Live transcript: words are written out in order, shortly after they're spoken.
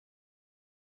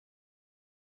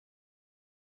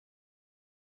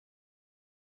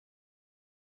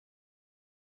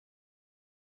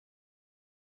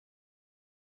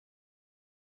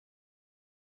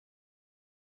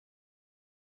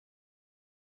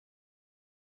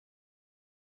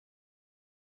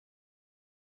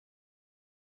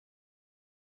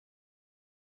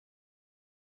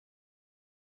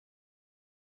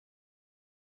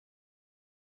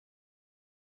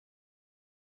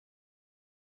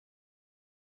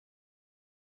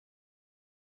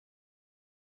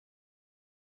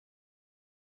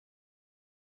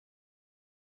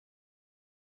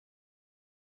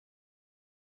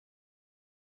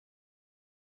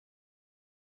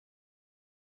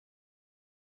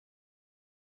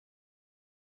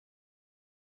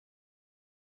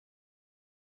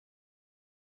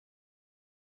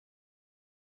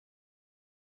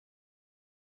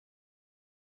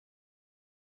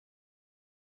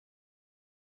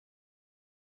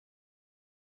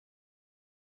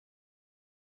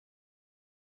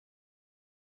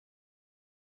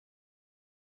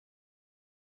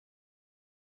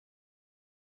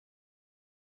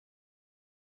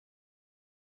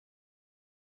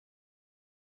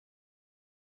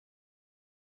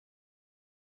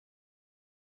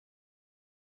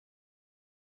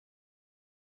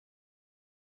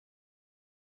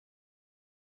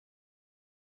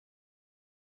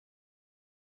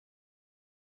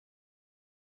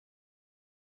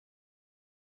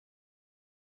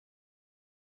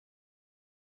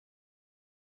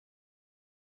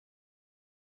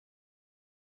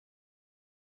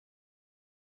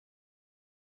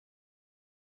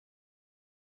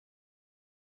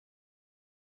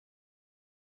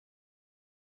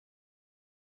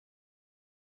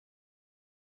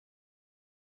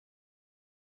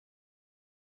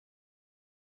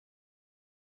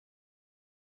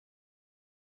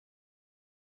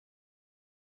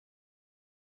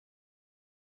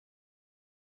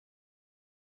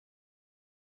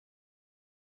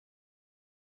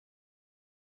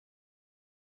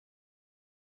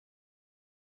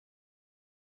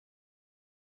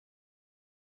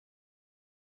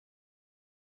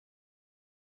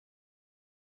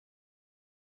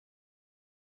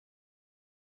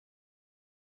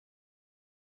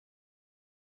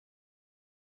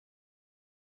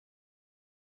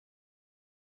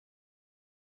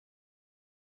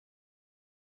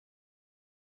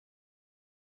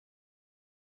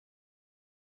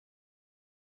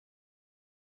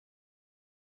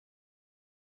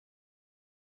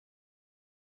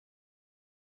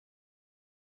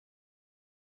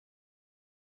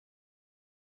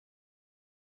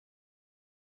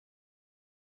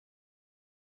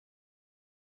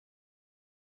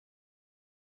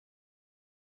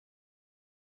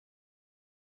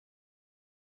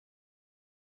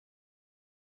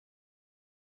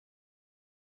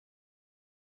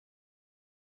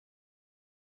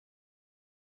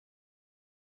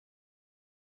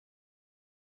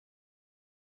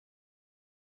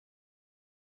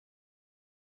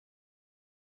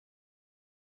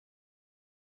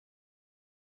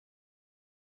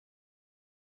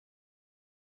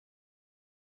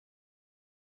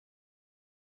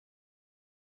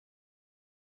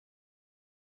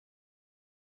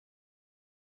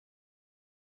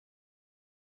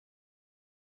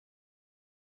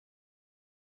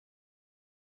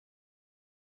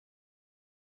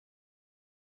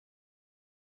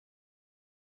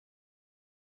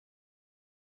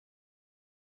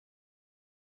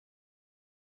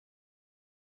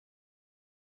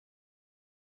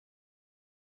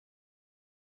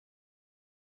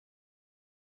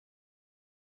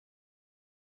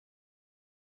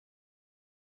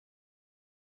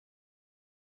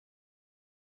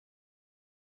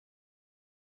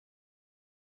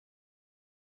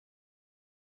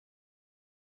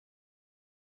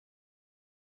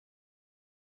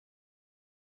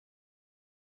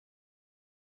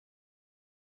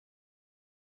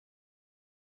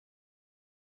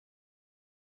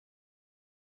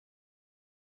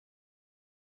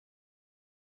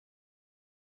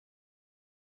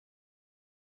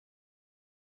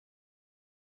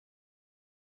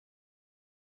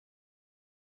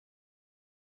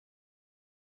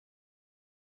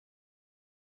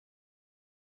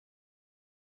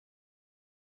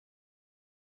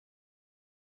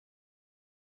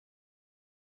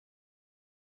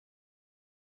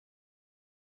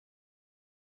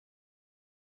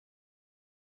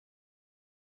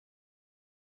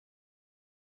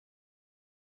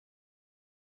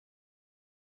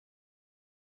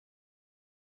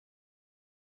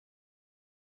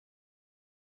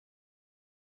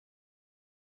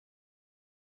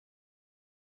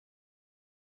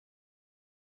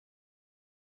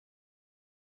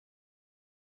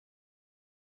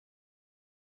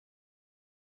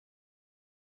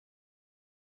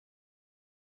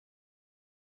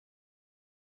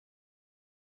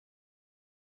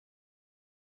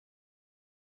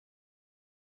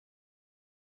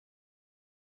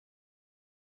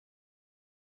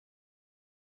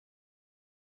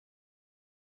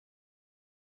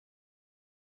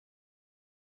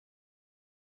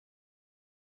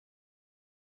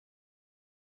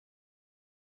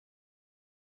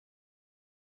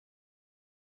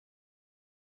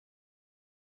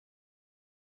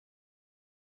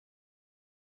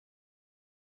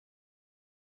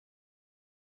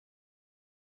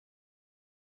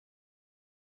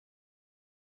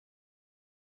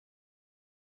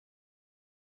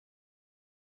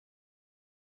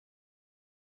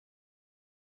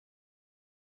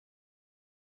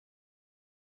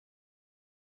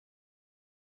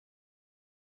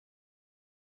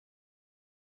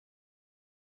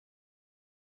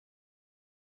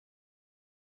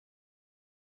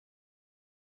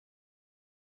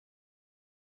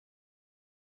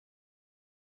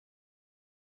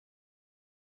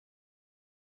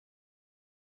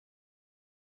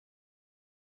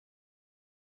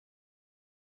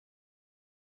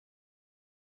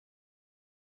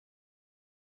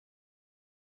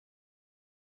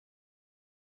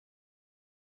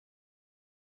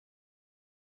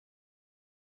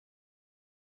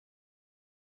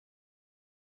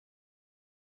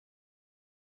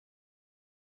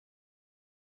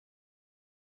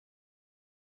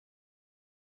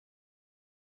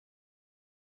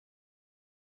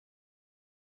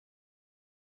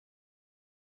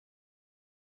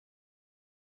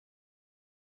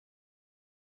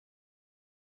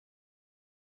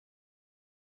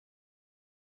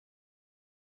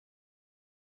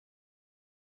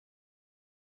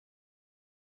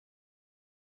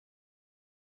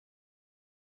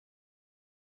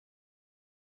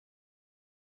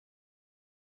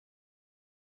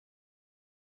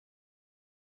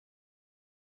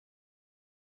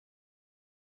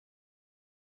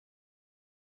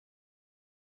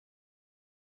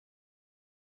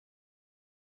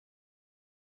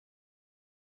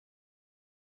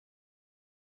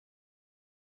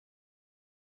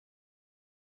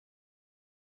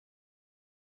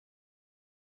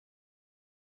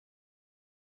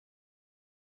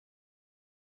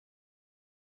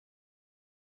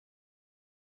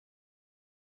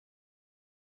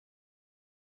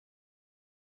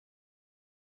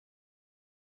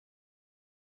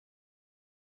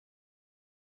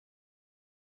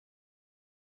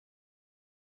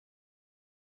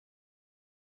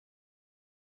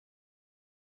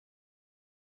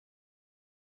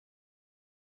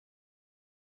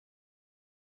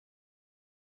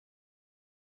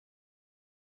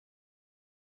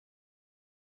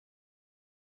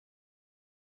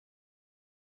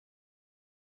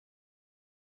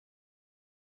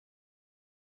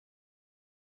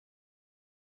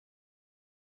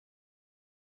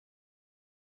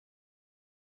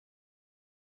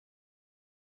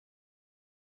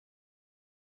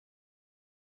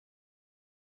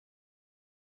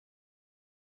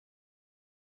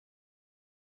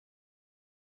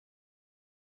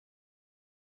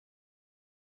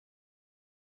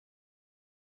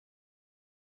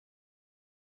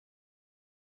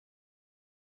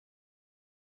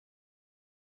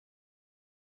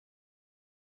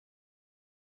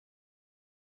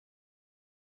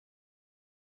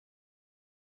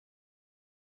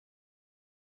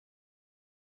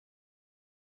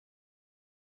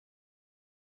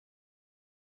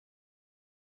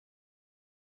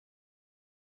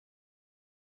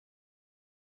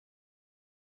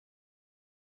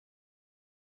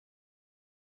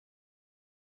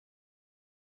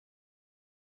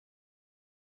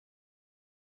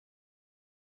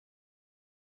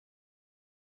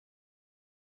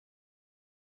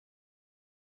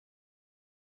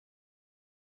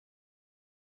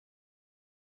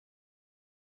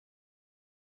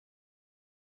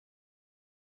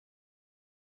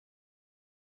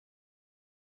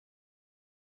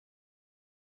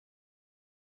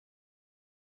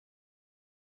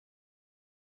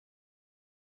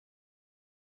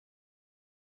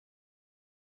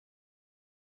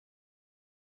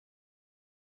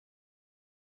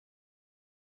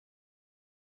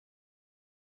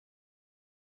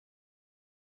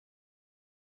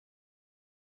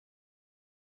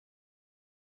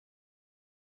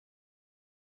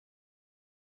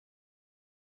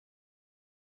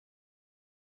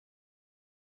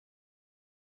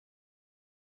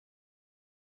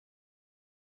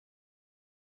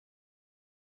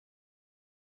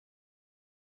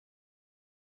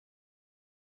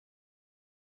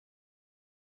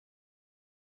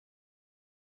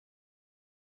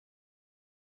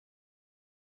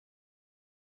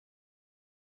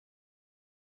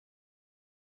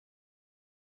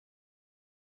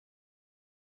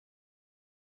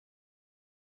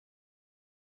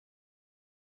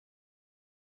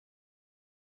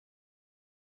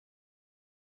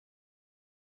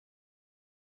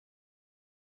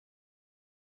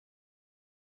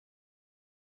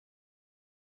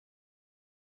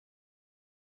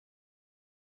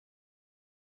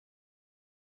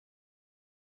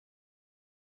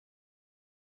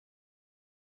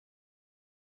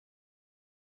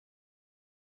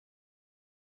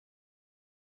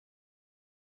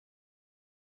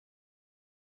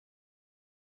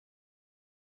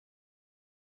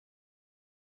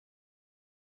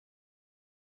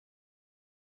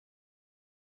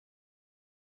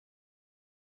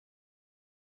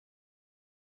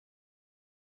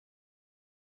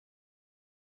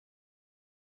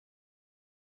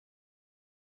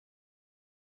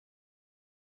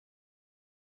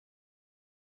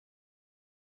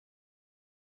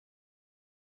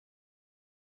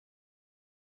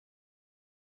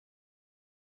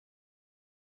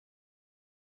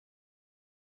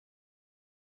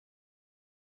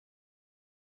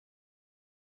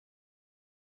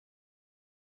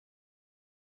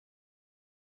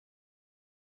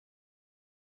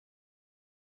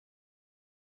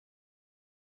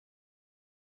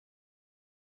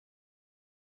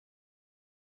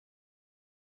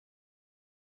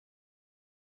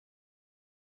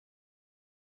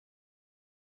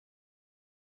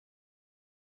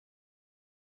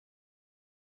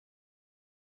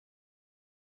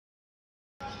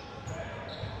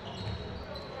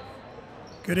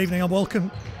Good evening and welcome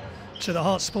to the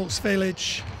Hart Sports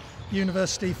Village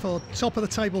University for top of the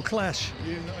table clash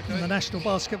in the National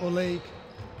Basketball League.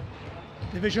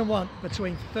 Division 1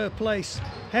 between third place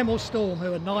Hemel Storm,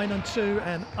 who are 9-2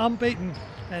 and unbeaten,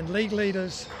 and league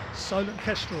leaders Solent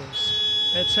Kestrels.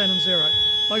 They're 10-0.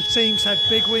 Both teams had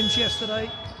big wins yesterday,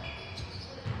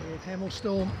 with Hemel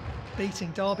Storm beating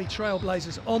Derby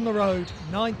Trailblazers on the road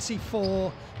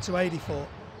 94-84.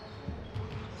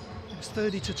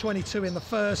 30-22 in the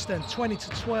first and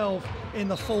 20-12 in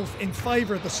the fourth in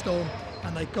favour of the Storm,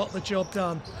 and they got the job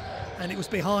done. And it was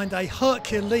behind a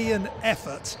Herculean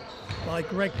effort by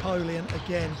Greg Polian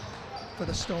again for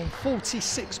the Storm.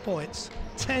 46 points,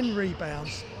 10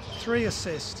 rebounds, 3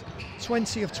 assists,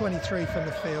 20 of 23 from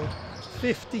the field,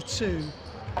 52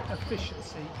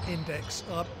 efficiency index.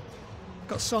 I've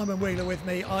got Simon Wheeler with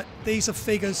me. These are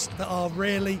figures that are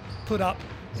rarely put up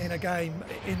in a game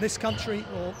in this country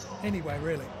or anywhere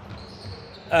really.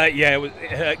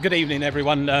 Good evening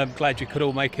everyone. Glad you could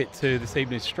all make it to this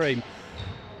evening's stream.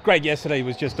 Greg yesterday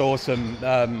was just awesome.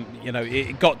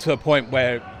 It got to a point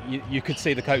where you could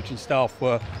see the coaching staff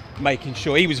were making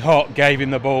sure he was hot, gave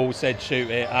him the ball, said shoot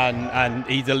it, and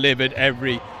he delivered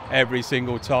every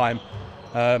single time.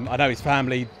 I know his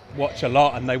family watch a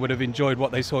lot and they would have enjoyed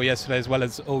what they saw yesterday, as well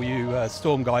as all you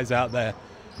Storm guys out there.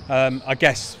 I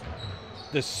guess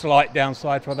the slight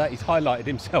downside for that, he's highlighted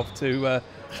himself to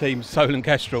Team Solent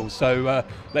Kestrels. So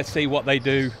let's see what they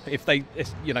do, if they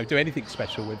do anything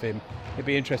special with him. It'd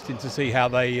be interesting to see how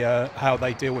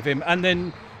they deal with him, and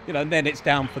then then it's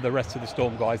down for the rest of the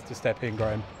Storm guys to step in,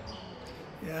 Graham.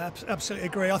 Yeah, absolutely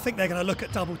agree. I think they're going to look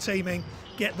at double teaming,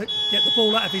 get the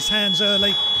ball out of his hands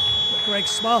early. But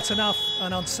Greg's smart enough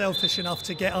and unselfish enough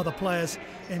to get other players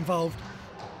involved.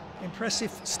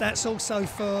 Impressive stats also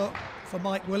for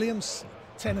Mike Williams.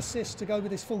 10 assists to go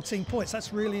with his 14 points.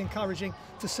 That's really encouraging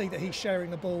to see that he's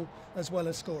sharing the ball as well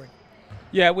as scoring.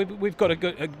 Yeah, we've got a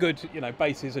good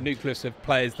basis, a nucleus of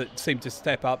players that seem to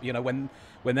step up. When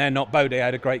they're not. Bode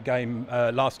had a great game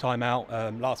last time out,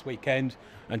 last weekend,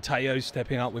 and Teo's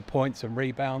stepping up with points and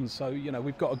rebounds. So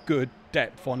we've got a good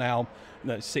depth for now.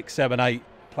 6, 7, 8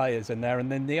 players in there,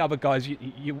 and then the other guys,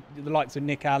 the likes of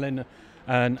Nick Allen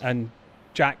and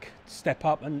Jack step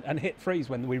up and hit threes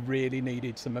when we really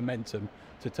needed some momentum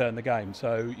to turn the game.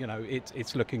 So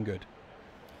it's looking good.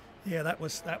 Yeah, that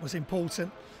was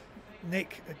important.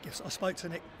 Nick, I spoke to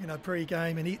Nick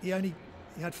pre-game, and he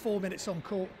had 4 minutes on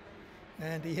court,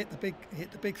 and he hit the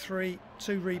big three,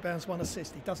 2 rebounds, 1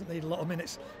 assist. He doesn't need a lot of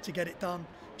minutes to get it done.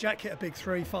 Jack hit a big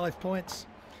 3, 5 points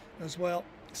as well.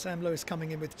 Sam Lewis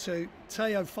coming in with 2.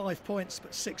 Teo 5 points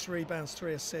but 6 rebounds,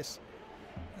 3 assists.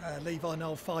 Levi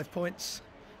Noel 5 points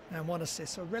and 1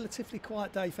 assist. So a relatively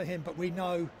quiet day for him, but we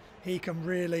know he can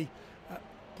really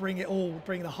bring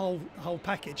the whole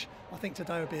package. I think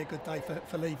today would be a good day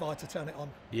for Levi to turn it on.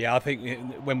 Yeah, I think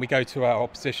when we go to our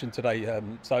opposition today,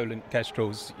 Solent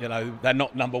Kestrels, they're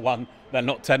not number one. They're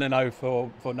not 10-0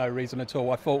 for no reason at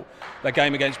all. I thought the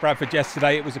game against Bradford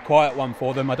yesterday, it was a quiet one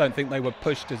for them. I don't think they were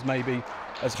pushed as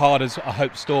hard as I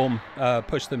hope Storm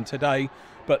pushed them today.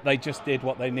 But they just did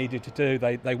what they needed to do.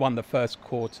 They won the first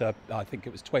quarter, I think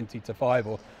it was 20-5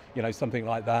 or something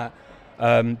like that.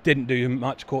 Didn't do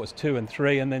much quarters 2 and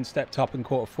 3, and then stepped up in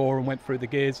quarter 4 and went through the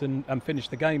gears and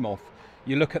finished the game off.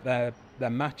 You look at their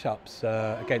matchups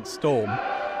against Storm,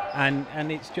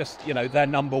 and it's just they're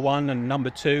number 1 and number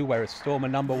 2, whereas Storm are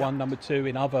number 1, number 2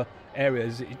 in other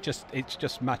areas. It's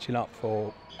just matching up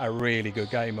for a really good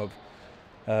game of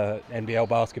NBL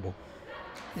basketball.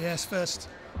 Yes, first.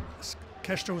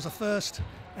 Kestrels are first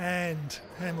and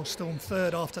Hemel Storm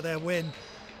third after their win,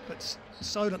 but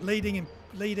Solent leading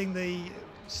the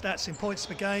stats in points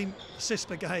per game, assists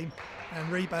per game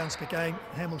and rebounds per game.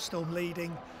 Hemel Storm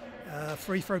leading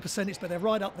free throw percentage, but they're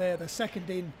right up there. They're second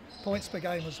in points per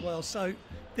game as well. So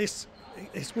this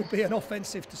will be an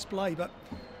offensive display, but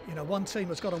one team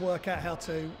has got to work out how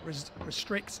to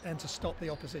restrict and to stop the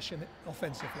opposition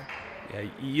offensively. Yeah,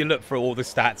 you look for all the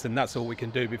stats, and that's all we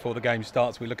can do before the game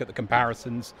starts. We look at the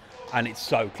comparisons, and it's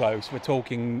so close. We're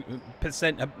talking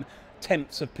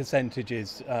tenths of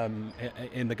percentages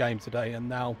in the game today, and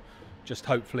now just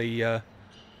hopefully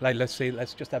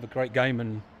let's just have a great game,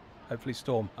 and hopefully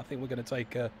Storm. I think we're going to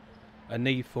take a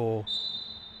knee for.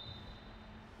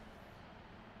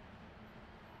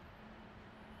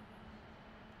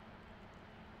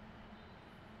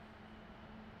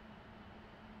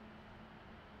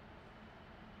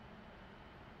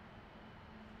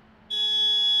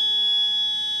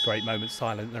 Great moment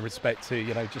silent and respect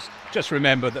to just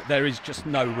remember that there is just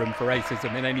no room for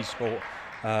racism in any sport.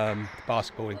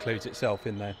 Basketball includes itself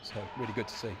in there, so really good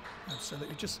to see.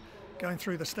 Absolutely. Just going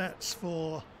through the stats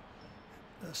for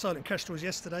Solent Kestrels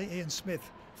yesterday. Ian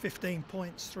Smith, 15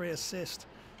 points, 3 assists.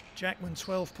 Jackman,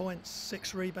 12 points,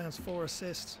 6 rebounds, 4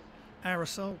 assists.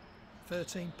 Aerosol,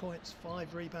 13 points,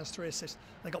 5 rebounds, 3 assists.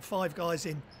 They got 5 guys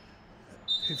in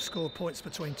who've scored points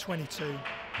between 22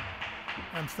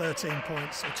 and 13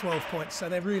 points or 12 points. So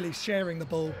they're really sharing the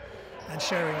ball and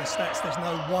sharing the stats. There's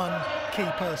no one key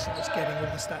person that's getting all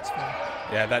the stats for them.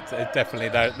 Yeah, that's definitely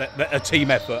a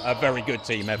team effort, a very good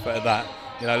team effort at that.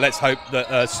 You know, let's hope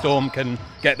that Storm can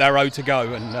get their O to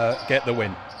go and get the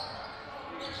win.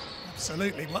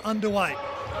 Absolutely, we're underway.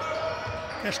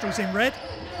 Kestrels in red,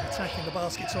 attacking the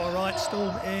basket to our right.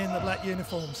 Storm in the black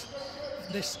uniforms.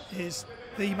 And this is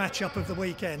the matchup of the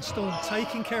weekend. Storm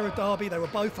taking care of Derby. They were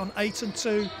both on 8 and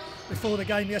 2 before the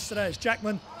game yesterday as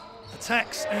Jackman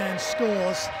attacks and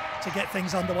scores to get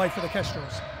things underway for the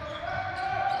Kestrels.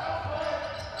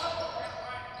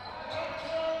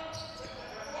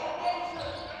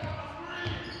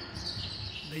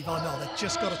 Levi, no, they've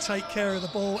just got to take care of the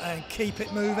ball and keep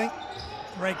it moving.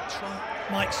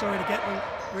 Mike, sorry, to get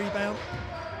the rebound.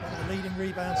 One of the leading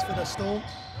rebounds for the Storm.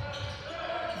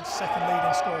 And second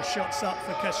leading scorer. Shots up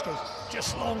for Kestrels.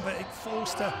 Just long, but it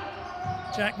falls to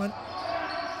Jackman,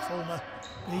 former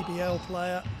BBL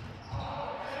player.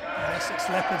 And Essex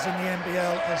Leopards in the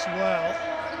NBL as well.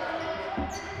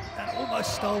 And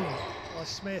almost stolen by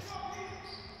Smith.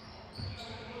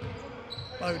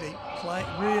 Bodie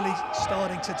really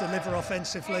starting to deliver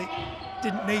offensively.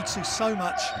 Didn't need to so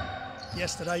much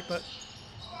yesterday, but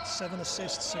 7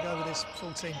 assists to go with his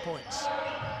 14 points.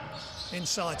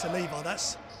 Inside to Levi.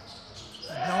 That's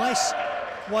a nice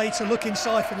way to look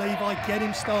inside for Levi, get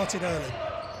him started early.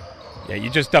 Yeah, you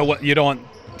don't want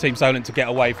Team Solent to get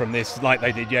away from this like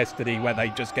they did yesterday, where they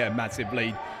just get a massive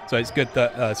lead. So it's good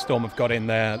that Storm have got in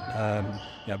there,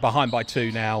 behind by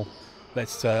 2 now.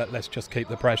 Let's just keep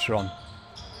the pressure on.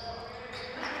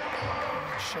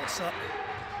 Shots up.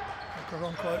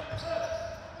 Wrong quote.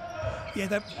 Yeah,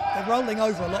 they're rolling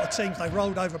over a lot of teams. They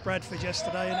rolled over Bradford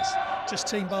yesterday, and it's just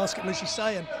team basketball, as you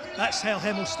say, and that's how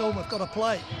Hemel Storm have got to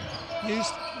play.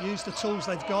 Use the tools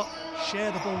they've got, share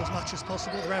the ball as much as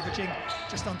possible. They're averaging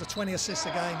just under 20 assists a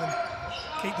game and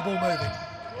keep the ball moving.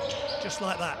 Just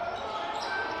like that.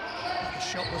 The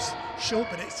shot was short,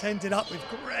 but it's ended up with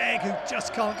Greg, who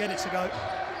just can't get it to go.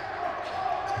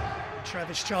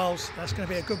 Travis Charles, that's going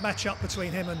to be a good matchup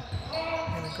between him and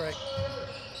Greg.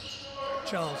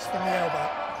 Charles from the elbow,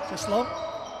 just long.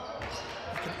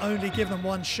 You can only give them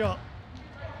one shot.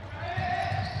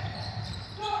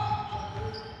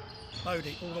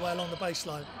 Bodie all the way along the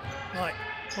baseline. Mike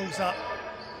pulls up,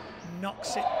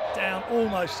 knocks it down,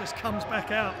 almost just comes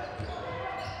back out.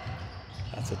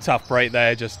 That's a tough break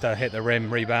there, just hit the rim,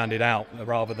 rebounded out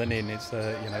rather than in. It's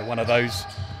one of those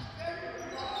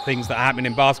things that happen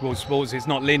in basketball sports. It's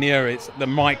not linear, it's the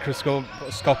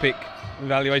microscopic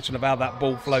evaluation of how that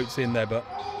ball floats in there, but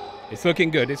it's looking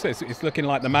good. It's looking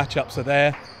like the matchups are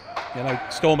there.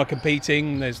 Storm are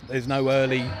competing. There's no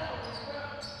early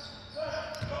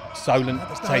Solent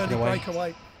taken away.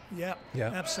 Breakaway. Yeah,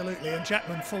 absolutely. And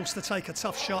Jackman forced to take a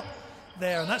tough shot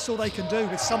there, and that's all they can do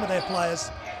with some of their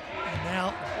players. And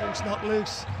now the ball's not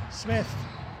loose. Smith,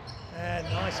 and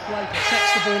nice play,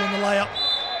 protects the ball in the layup.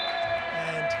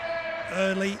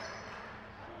 And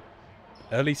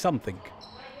early something.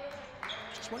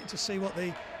 Just waiting to see what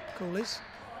the call is.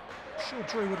 I'm sure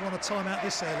Drew would want a timeout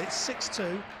this early. It's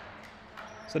 6-2.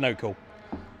 It's a no call.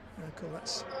 No call.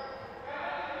 That's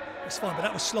fine, but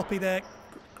that was sloppy there.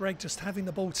 Greg just having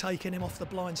the ball taken him off the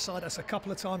blind side. That's a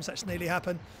couple of times that's nearly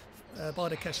happened by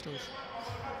the Kestrels.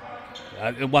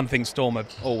 One thing Storm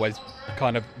have always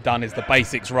kind of done is the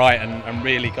basics right and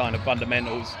really kind of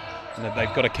fundamentals. And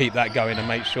they've got to keep that going and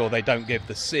make sure they don't give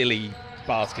the silly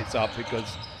baskets up,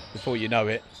 because before you know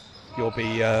it, you'll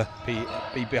be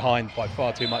behind by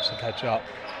far too much to catch up.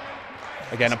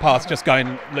 Again, a pass just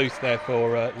going loose there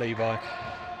for Levi.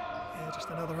 Yeah, just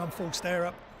another unforced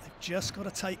error. They've just got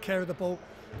to take care of the ball.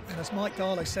 And as Mike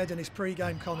Darlow said in his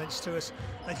pre-game comments to us,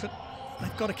 they've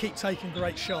got to keep taking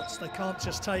great shots. They can't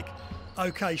just take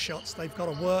okay shots. They've got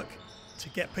to work to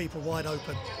get people wide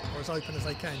open, or as open as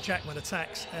they can. Jackman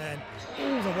attacks and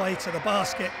all the way to the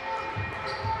basket.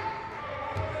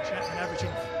 Jackman averaging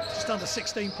just under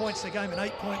 16 points a game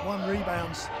and 8.1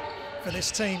 rebounds for this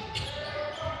team.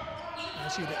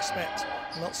 As you'd expect,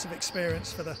 lots of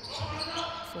experience for the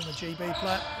former GB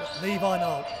player. Levi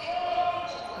Knoll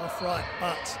off right,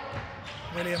 but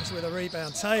Williams with a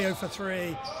rebound. Teo for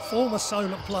 3, former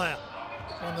Solent player,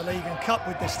 won the league and cup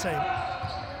with this team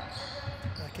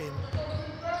back in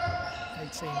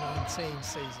 18-19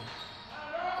 season.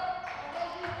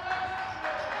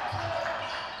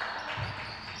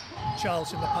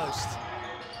 Charles in the post.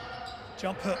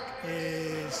 Jump hook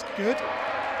is good.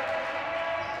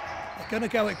 They're going to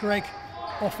go at Greg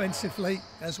offensively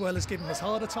as well as give him as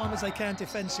hard a time as they can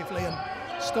defensively, and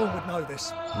Storm would know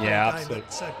this. Yeah, absolutely.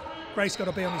 So Greg's got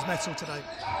to be on his mettle today.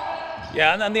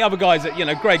 Yeah, and the other guys, that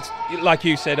Greg's, like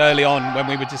you said early on when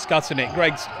we were discussing it,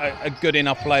 Greg's a good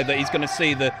enough player that he's going to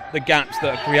see the gaps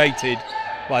that are created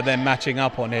by them matching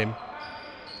up on him.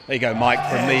 There you go, Mike,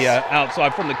 from the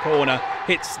outside, from the corner,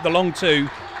 hits the long two.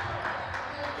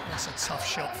 That's a tough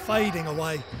shot, fading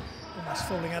away, almost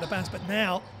falling out of bounds. But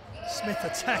now Smith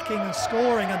attacking and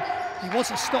scoring, and he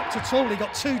wasn't stopped at all. He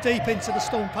got too deep into the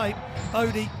Storm paint.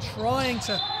 Bodie trying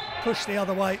to push the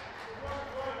other way.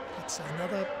 It's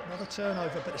another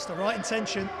turnover, but it's the right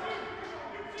intention.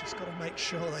 Just got to make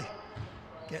sure they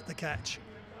get the catch.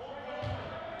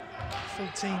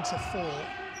 14-4,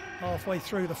 halfway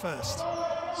through the first.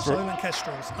 Solent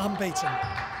Kestrels, unbeaten.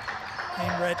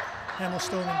 In red, Hemel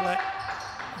Storm in black.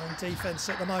 On defence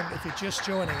at the moment, if you're just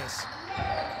joining us.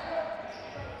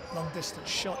 Long distance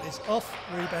shot is off,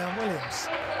 rebound Williams.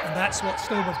 And that's what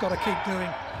Storm have got to keep doing.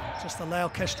 Just allow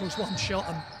Kestrels one shot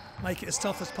and make it as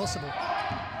tough as possible.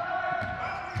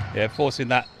 Yeah, forcing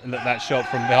that shot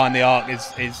from behind the arc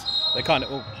is they kind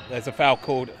of. There's a foul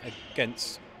called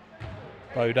against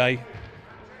Bode. Andre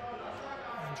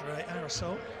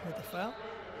Aerosol with the foul.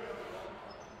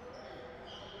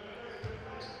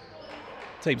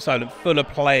 Team Solent full of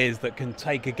players that can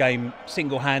take a game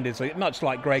single-handedly, much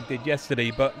like Greg did yesterday.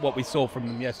 But what we saw from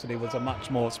them yesterday was a much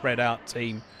more spread-out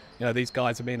team. These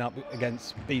guys have been up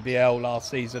against BBL last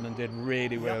season and did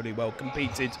really well.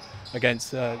 Competed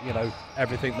against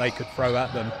everything they could throw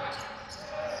at them.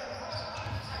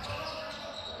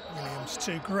 Williams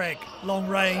to Greg, long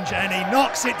range, and he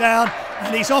knocks it down,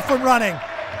 and he's off and running.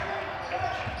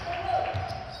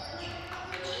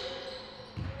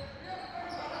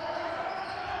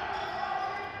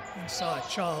 Inside,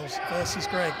 Charles versus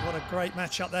Greg. What a great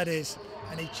matchup that is,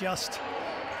 and he just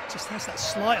has that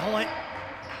slight height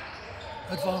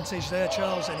advantage there,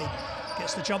 Charles, and he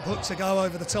gets the jump hook to go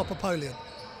over the top of Polian.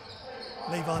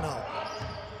 Levi Knoll.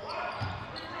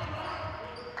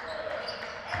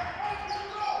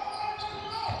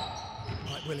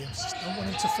 Mike Williams, don't want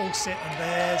him to force it, and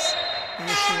there's the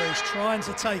issue. He's trying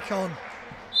to take on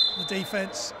the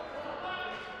defence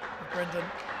of Brendan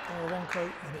Orowanko,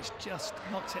 and it's just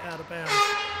knocked it out of bounds.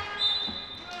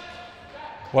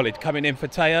 Walid coming in for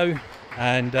Teo,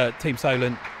 and Team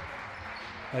Solent,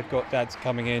 they've got Dads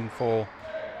coming in for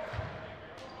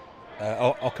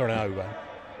Okoronova.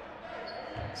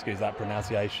 Excuse that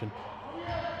pronunciation.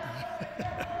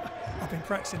 I've been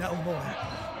practicing that all morning.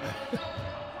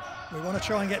 We want to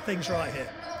try and get things right here.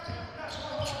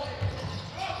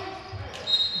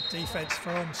 Defence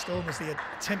from Storm as the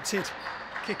attempted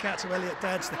kick out to Elliot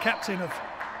Dads. The captain of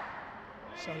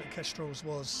Solent Kestrels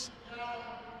was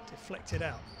deflected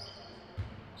out.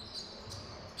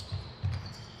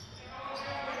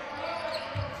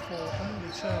 4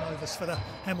 only turnovers for the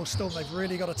Hemel Storm. They've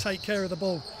really got to take care of the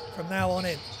ball from now on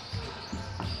in.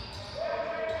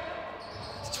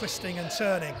 It's twisting and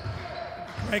turning.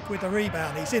 Greg with the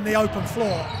rebound. He's in the open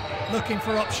floor, looking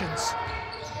for options.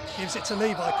 Gives it to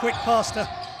Levi. Quick pass to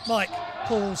Mike.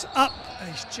 Pulls up, and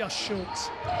he's just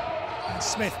short. And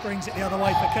Smith brings it the other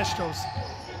way for Kestrels.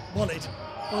 Walid,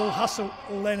 all hustle,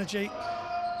 all energy.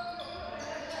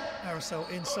 Aerosol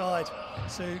inside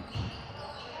to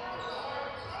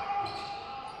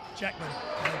Jackman.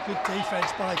 And a good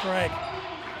defence by Greg.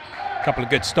 A couple of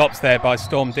good stops there by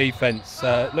Storm defence.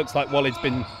 Looks like Walid's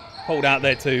been pulled out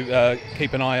there to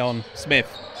keep an eye on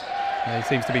Smith. He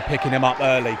seems to be picking him up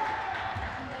early.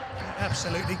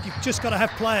 Absolutely. You've just got to have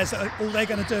players that all they're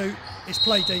going to do is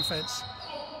play defence.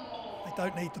 They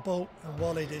don't need the ball, and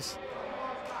Walid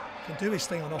can do his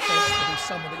thing on offence, but he's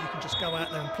someone that you can just go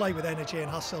out there and play with energy and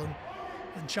hustle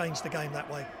and change the game that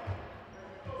way.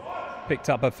 Picked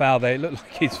up a foul there. It looked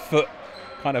like his foot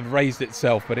kind of raised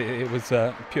itself, but it was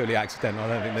purely accidental. I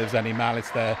don't think there's any malice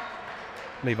there.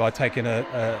 Levi taking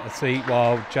a seat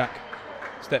while Jack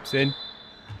steps in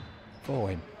for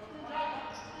him.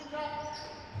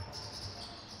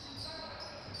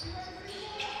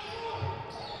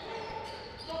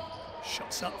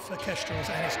 Shots up for Kestrels,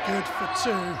 and it's good for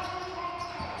 2.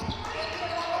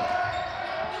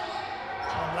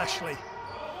 John Lashley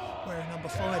wearing number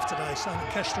 5 today. Solent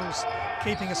Kestrels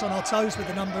keeping us on our toes with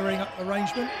the numbering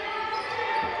arrangement.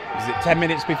 Is it 10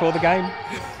 minutes before the game?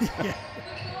 Yeah,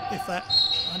 if that.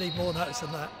 I need more notice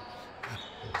than that.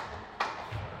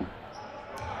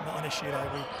 Not an issue though.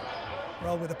 We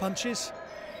roll with the punches.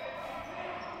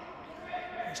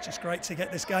 It's just great to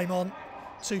get this game on.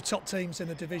 two top teams in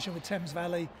the division with Thames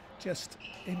Valley just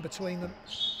in between them.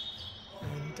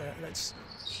 And let's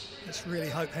really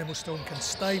hope Hemel Storm can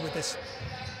stay with this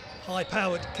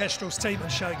high-powered Kestrels team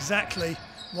and show exactly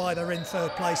why they're in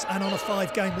third place and on a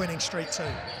 5-game winning streak too.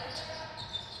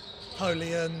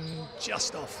 Polian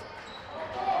just off.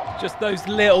 Just those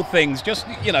little things, just,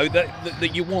 you know,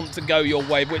 that you want to go your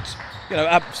way, which, you know,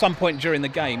 at some point during the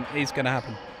game is going to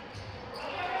happen.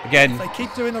 Again, if they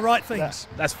keep doing the right things.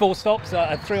 That's 4 stops,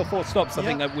 3 or 4 stops. I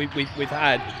think that we've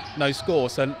had no score,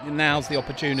 so now's the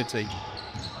opportunity.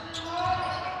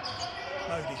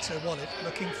 Bodie to Wallet,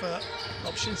 looking for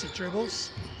options. He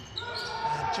dribbles,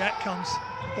 and Jack comes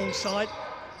ball side,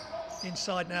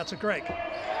 inside now to Greg.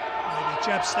 Maybe a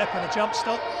jab step and a jump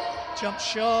stop. Jump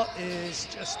shot is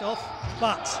just off,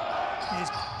 but his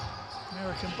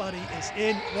American buddy is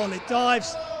in. Wallet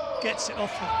dives, gets it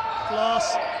off the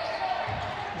glass.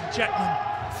 And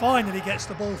Jackman finally gets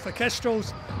the ball for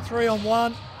Kestrels.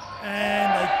 3-on-1,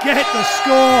 and they get the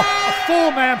score. A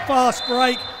 4-man fast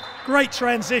break. Great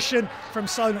transition from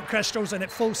Solent Kestrels, and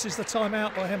it forces the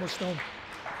timeout by Hemel Storm.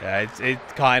 Yeah,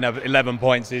 it's kind of 11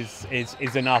 points is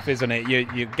enough, isn't it?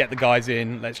 You get the guys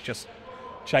in. Let's just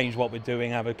change what we're doing,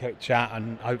 have a quick chat,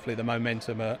 and hopefully the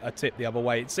momentum are tipped the other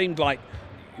way. It seemed like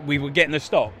we were getting the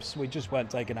stops. We just weren't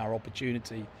taking our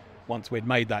opportunity once we'd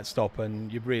made that stop,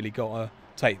 and you've really got to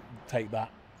take that.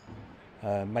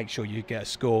 Make sure you get a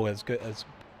score as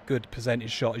good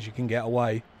percentage shot as you can get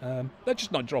away. They're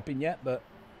just not dropping yet, but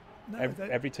no,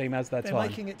 every team has their time. They're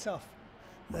making it tough.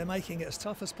 They're making it as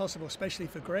tough as possible, especially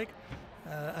for Greg.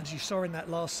 As you saw in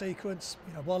that last sequence,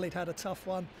 you know, Walid had a tough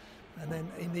one, and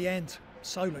then in the end,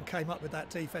 Solent came up with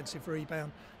that defensive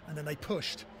rebound, and then they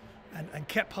pushed and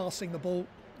kept passing the ball,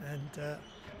 and I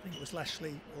think it was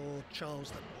Lashley or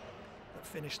Charles that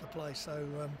finished the play. So,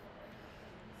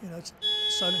 you know,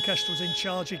 Solent Kestrels in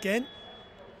charge again,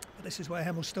 but this is where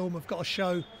Hemel Storm have got to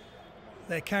show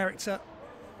their character.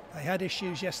 They had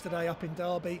issues yesterday up in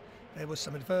Derby. There was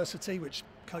some adversity, which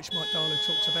Coach Mike Darlow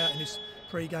talked about in his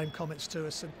pre-game comments to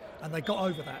us, and they got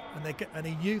over that, and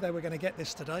he knew they were going to get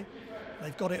this today.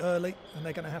 They've got it early, and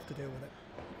they're going to have to deal with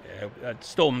it. Yeah,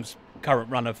 Storm's current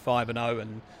run of 5-0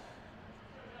 and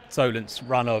Solent's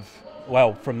run of,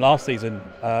 well, from last season,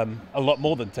 a lot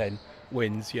more than 10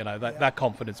 wins. You know, that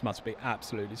confidence must be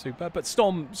absolutely superb. But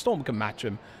Storm can match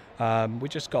them. We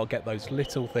just got to get those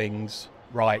little things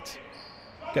right,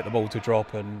 get the ball to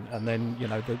drop, and then, you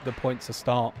know, the points to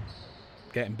start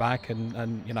getting back,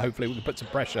 and you know, hopefully we can put some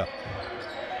pressure.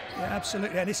 Yeah,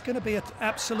 absolutely, and it's going to be an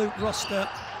absolute roster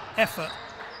effort.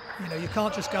 You know, you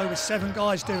can't just go with 7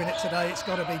 guys doing it today. It's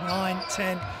got to be 9,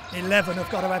 10, 11 have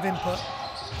got to have input.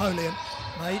 Polian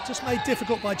just made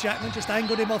difficult by Jackman, just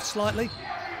angled him off slightly.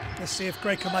 Let's see if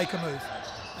Greg can make a move,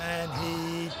 and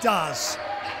he does.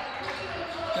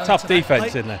 Tough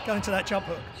defence in there. Going to that jump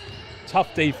hook.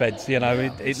 Tough defence, you know.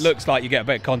 Yeah, it looks like you get a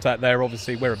bit of contact there.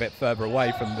 Obviously, we're a bit further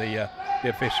away from the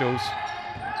officials.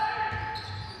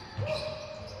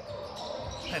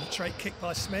 Penetrate kick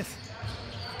by Smith.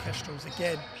 Kestrels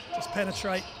again, just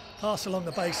penetrate, pass along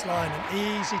the baseline,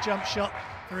 an easy jump shot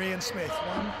for Ian Smith.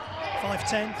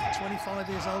 5'10", 25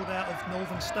 years old, out of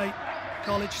Northern State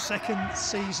College, second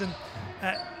season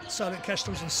at Solent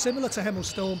Kestrels, and similar to Hemel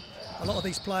Storm, a lot of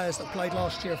these players that played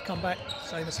last year have come back,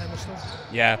 same as Hemel Storm.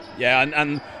 Yeah,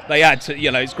 and they had to, you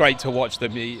know, it's great to watch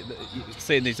them,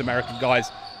 seeing these American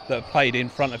guys that have played in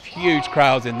front of huge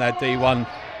crowds in their D1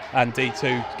 and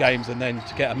D2 games, and then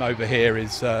to get them over here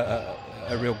is a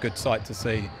real good sight to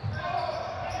see.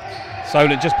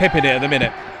 Solent just pipping it at the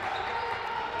minute.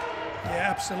 Yeah,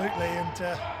 absolutely, and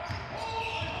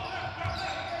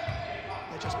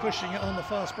they're just pushing it on the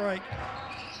fast break.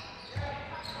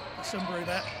 Sunbury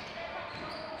that.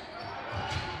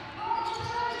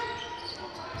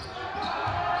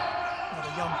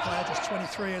 Another young player, just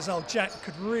 23 years old. Jack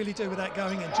could really do with that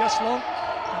going in just long.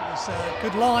 That was a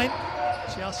good line,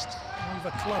 just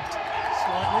over clubbed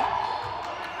slightly.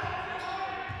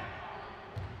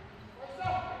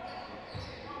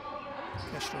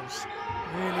 Kestrels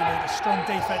really need a strong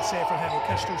defence here from Hemel.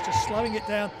 Kestrels just slowing it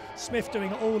down. Smith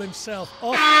doing it all himself.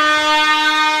 Off. And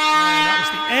that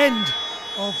was the end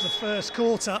of the first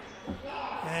quarter.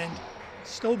 And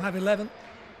Storm have 11.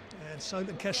 And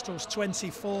Solent Kestrels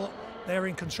 24. They're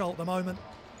in control at the moment.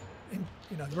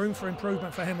 You know, room for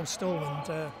improvement for Hemel Storm. And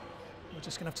we're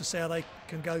just going to have to see how they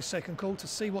can go second quarter,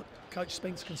 see what Coach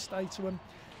Spinks can say to them.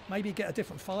 Maybe get a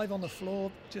different 5 on the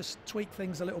floor, just tweak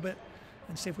things a little bit,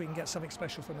 and see if we can get something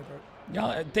special from the group.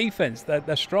 Yeah, defence,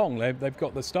 they're strong. They've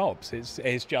got the stops.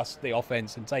 It's just the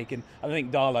offence and taking. I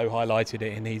think Darlow highlighted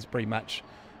it in his pre-match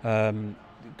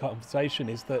conversation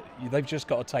is that they've just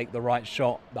got to take the right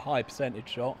shot, the high percentage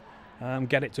shot,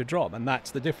 get it to drop, and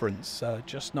that's the difference.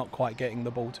 Just not quite getting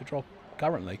the ball to drop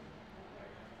currently.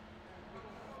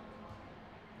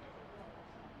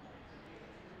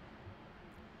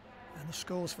 And the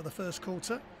scores for the first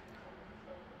quarter: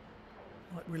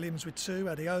 Mike Williams with 2,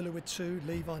 Adiola with 2,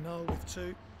 Levi Noel with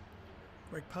 2,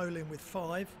 Greg Polin with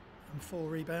 5 and 4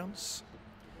 rebounds.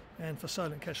 And for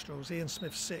Solent Kestrels, Ian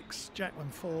Smith 6, Jackman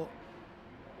 4,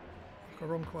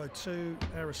 Karonquo 2,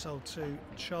 Aerosol 2,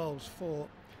 Charles 4,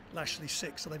 Lashley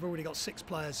 6. So they've already got 6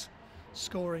 players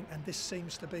scoring, and this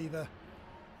seems to be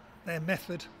their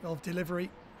method of delivery.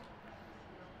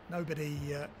 Nobody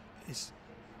is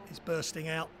bursting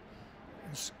out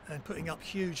and putting up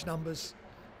huge numbers.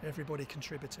 Everybody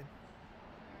contributing.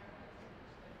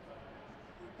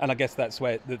 And I guess that's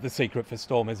where the secret for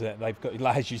Storm is. They've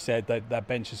got, as you said, their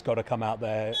bench has got to come out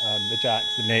there. The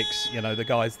Jacks, the Knicks, the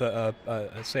guys that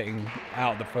are sitting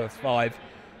out of the first 5,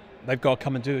 they've got to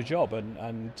come and do a job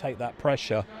and take that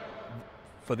pressure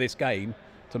for this game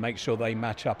to make sure they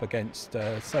match up against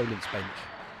Solent's bench.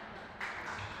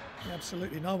 Yeah,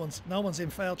 absolutely, no one's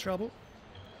in foul trouble.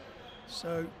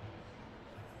 So,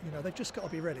 they've just got to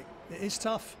be ready. It is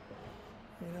tough.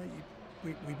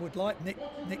 We would like Nick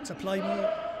to play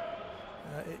more,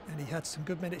 and he had some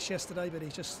good minutes yesterday. But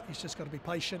he's just got to be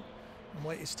patient and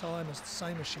wait his time. As the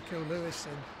same as Shaquille Lewis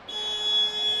and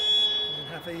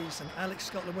Hafiz and Alex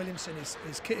Scotland-Williamson is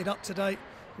kitted up today.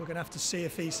 We're going to have to see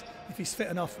if he's fit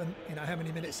enough and how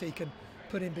many minutes he can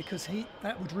put in, because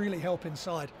that would really help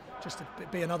inside, just to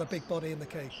be another big body in the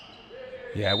key.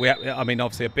 Yeah,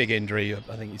 obviously a big injury.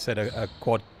 I think you said a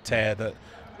quad tear that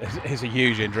is a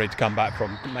huge injury to come back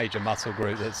from, major muscle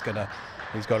group he's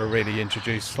got to really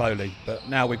introduce slowly. But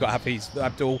now we've got Hafiz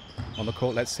Abdul on the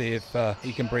court. Let's see if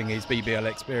he can bring his BBL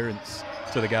experience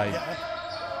to the game. Yeah,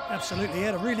 absolutely. He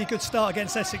had a really good start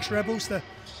against Essex Rebels, the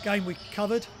game we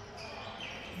covered.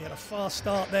 He had a fast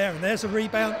start there, and there's a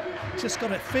rebound. Just got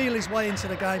to feel his way into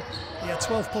the game. He had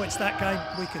 12 points that game.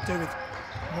 We could do with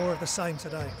more of the same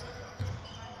today.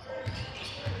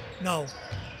 Noel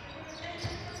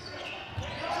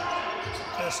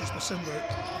versus Basumbu,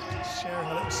 sharing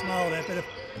a little smile there, bit of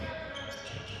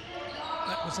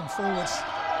backwards and forwards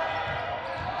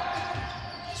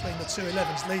between the two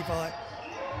 11s. Levi,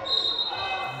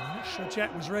 I'm not sure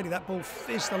Jack was ready. That ball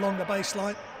fizzed along the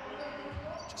baseline.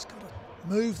 Just got to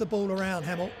move the ball around.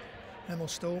 Hemel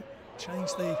Storm, change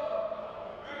the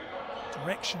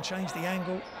direction, change the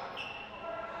angle.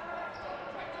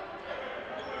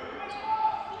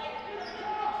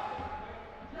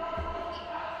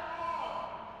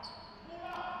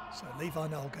 So Levi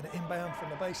Noel going to inbound from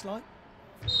the baseline.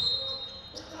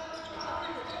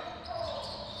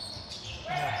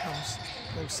 And now comes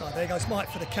ball side. There goes Mike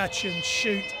for the catch and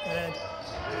shoot, and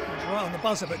he's right on the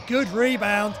buzzer, but good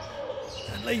rebound.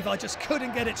 And Levi just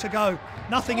couldn't get it to go.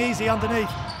 Nothing easy underneath.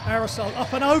 Aerosol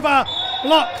up and over,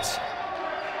 blocked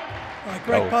by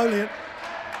Greg Polian.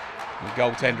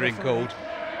 Goaltending called.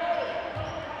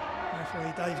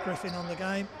 Referee Dave Griffin on the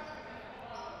game.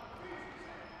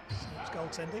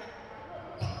 Goaltending.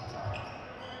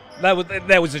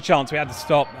 There was a chance we had to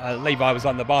stop. Levi was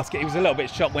on the basket. He was a little bit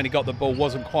shocked when he got the ball,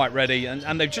 wasn't quite ready,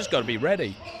 and they've just got to be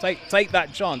ready. Take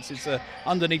that chance. It's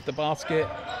underneath the basket.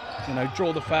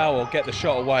 Draw the foul or get the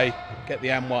shot away, get the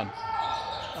and-1.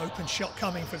 Open shot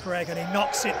coming for Greg, and he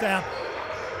knocks it down.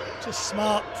 Just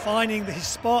smart, finding his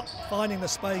spot, finding the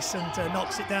space, and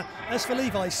knocks it down. As for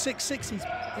Levi, he's 6'6".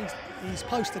 He's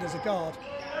posted as a guard.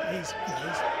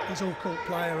 He's all-court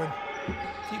player, and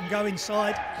if you can go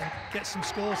inside and get some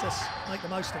scores, let's make the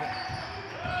most of it.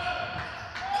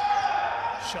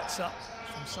 Shots up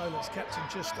from Solent's captain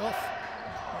just off.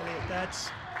 Elliot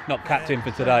Dad's. Not captain for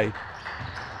today.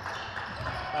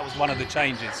 That was one of the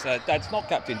changes. Dad's not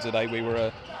captain today, we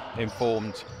were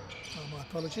informed. Oh, my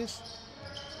apologies.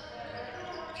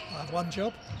 I have one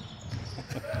job.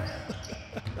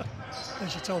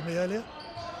 As you told me earlier.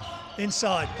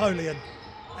 Inside, Polian.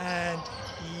 And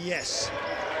yes,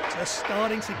 just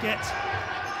starting to get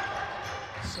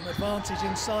some advantage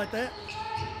inside there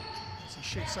as he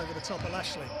shoots over the top of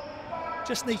Lashley.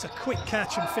 Just needs a quick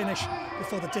catch and finish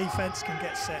before the defence can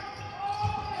get set.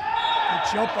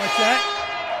 Good job by Jack.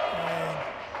 And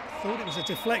thought it was a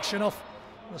deflection off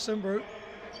Basumbu,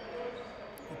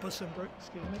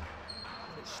 excuse me.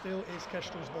 But it still is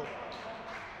Kestrel's ball.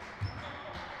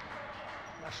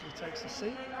 Lashley takes the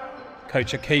seat.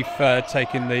 Coach O'Keefe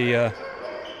taking the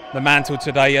mantle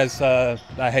today as our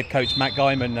head coach Matt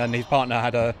Guyman, and his partner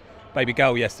had a baby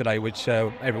girl yesterday, which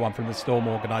everyone from the Storm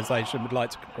organisation would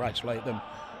like to congratulate them.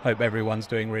 Hope everyone's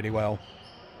doing really well.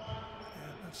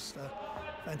 Yeah,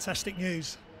 fantastic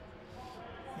news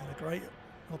and a great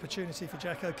opportunity for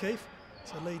Jack O'Keefe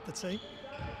to lead the team.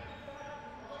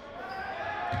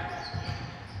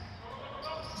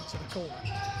 Into the corner.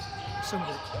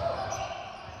 Sunbrook.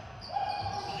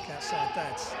 Back outside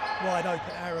Dads. Wide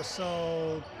open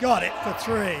Aerosol. Got it for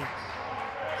 3.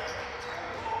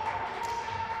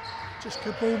 Just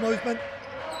good ball movement.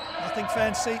 Nothing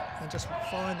fancy. And just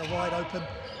find the wide open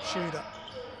shooter.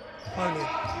 Polian.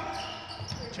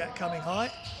 Jack coming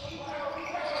high.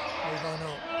 Move on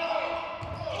up.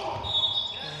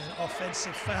 And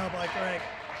offensive foul by Greg.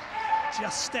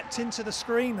 Just stepped into the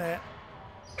screen there.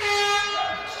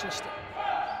 It's just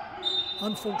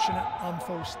unfortunate,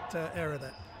 unforced error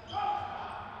there.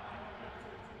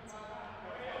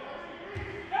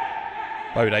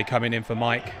 Bode coming in for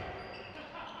Mike.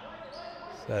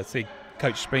 So I see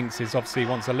Coach Spinks is obviously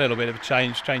wants a little bit of a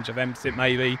change of emphasis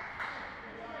maybe.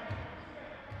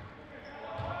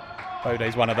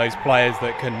 Bode's one of those players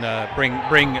that can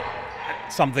bring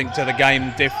something to the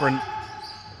game different.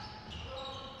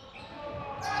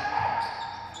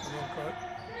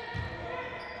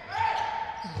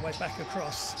 Way back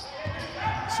across.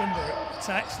 Sunder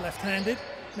attacks, left-handed,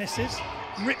 misses,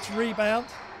 ripped rebound,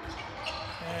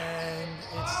 and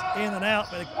it's in and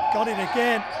out, but got it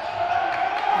again.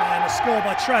 And a score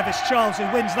by Travis Charles, who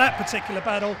wins that particular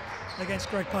battle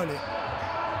against Greg Polian.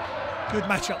 Good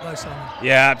matchup though, Simon.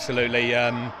 Yeah, absolutely.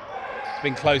 It's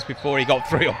been close before. He got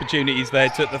 3 opportunities there,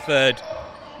 took the 3rd.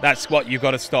 That's what you've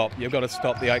got to stop. You've got to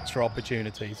stop the extra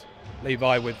opportunities.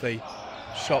 Levi with the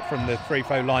shot from the free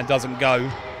throw line doesn't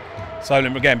go.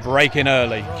 Solent again breaking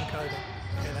early. Yeah,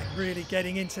 they're really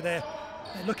getting into there.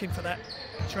 They're looking for that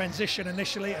transition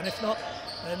initially, and if not,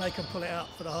 then they can pull it out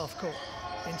for the half court.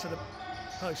 Into the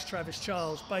post, Travis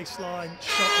Charles, baseline,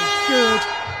 shot is good,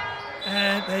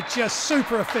 and they're just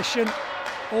super efficient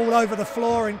all over the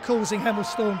floor and causing Hemel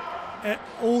Storm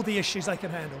all the issues they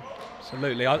can handle.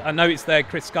 Absolutely. I noticed there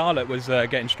Chris Scarlett was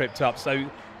getting stripped up, so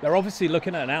they're obviously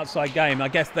looking at an outside game. I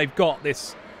guess they've got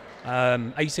this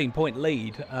 18-point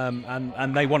lead,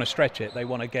 and they want to stretch it. They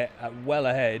want to get well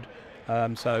ahead,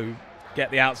 so get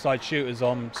the outside shooters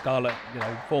on. Scarlett,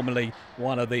 formerly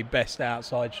one of the best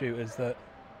outside shooters that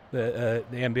the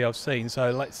NBL's seen.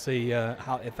 So let's see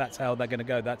if that's how they're going to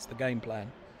go. That's the game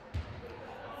plan.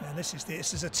 And this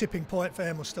is a tipping point for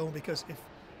Hemel Storm, because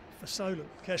for Solent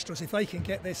Kestrels, if they can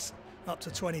get this up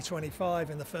to 20-25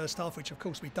 in the first half, which of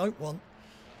course we don't want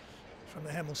from the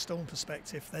Hemel Storm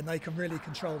perspective, then they can really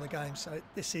control the game. So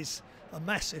this is a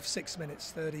massive 6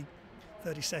 minutes, 30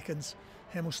 seconds.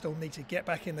 Hemel Storm need to get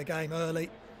back in the game early,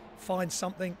 find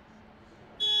something,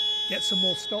 get some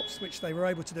more stops, which they were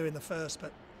able to do in the first,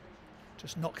 but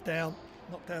just knock down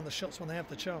the shots when they have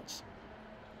the chance.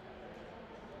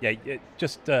 Yeah,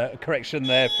 just a correction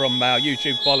there from our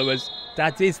YouTube followers.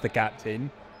 Dad is the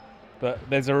captain, but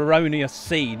there's an erroneous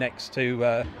C next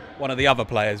to one of the other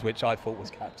players, which I thought was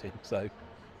captain. So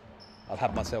I'll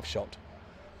have myself shot.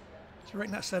 Do you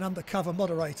reckon that's an undercover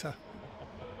moderator?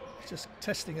 He's just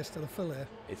testing us to the full here.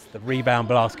 It's the Rebound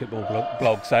Basketball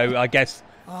blog, so I guess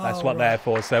that's what they're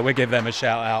for. So we'll give them a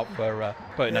shout out for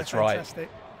putting us fantastic.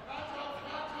 Right.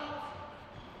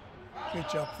 Good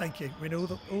job, thank you. We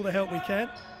need all the help we can.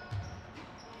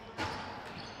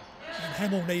 And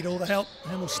Hemel need all the help.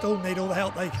 Hemel Storm need all the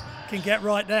help they can get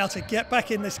right now to get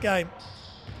back in this game.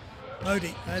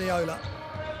 Modi Adiola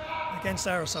against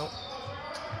Aerosol.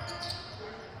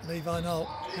 Levi Knoll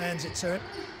hands it to him.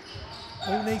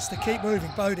 All needs to keep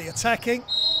moving. Bodie attacking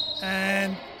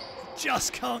and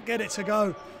just can't get it to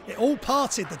go. It all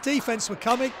parted. The defence were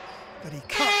coming, but he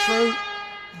cut through.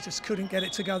 He just couldn't get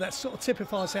it to go. That sort of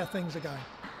typifies how things are going.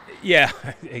 Yeah,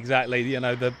 exactly.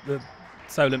 The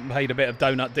Solent played a bit of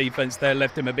donut defence there,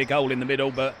 left him a big hole in the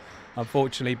middle, but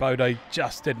unfortunately Bode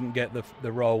just didn't get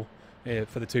the roll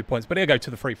for the 2 points. But he'll go to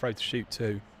the free throw to shoot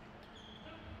 2.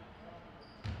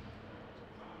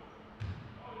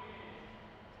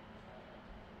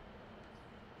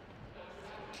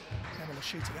 Hemel are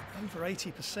shooting at over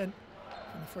 80% from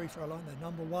the free throw line. They're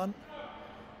number 1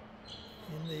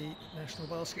 in the National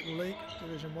Basketball League,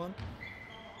 Division 1.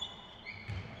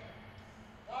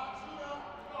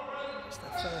 It's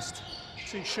their first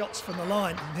 2 shots from the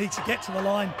line. You need to get to the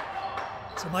line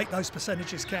to make those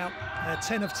percentages count.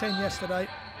 10 of 10 yesterday.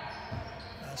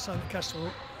 Solent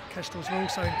Kestrels were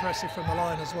also impressive from the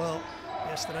line as well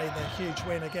yesterday in their huge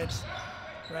win against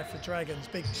Bradford Dragons.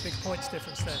 Big points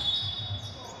difference there.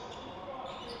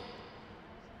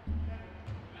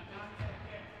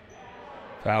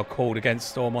 Foul called against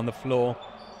Storm on the floor.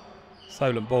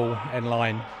 Solent ball in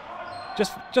line.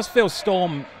 Just feels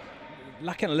Storm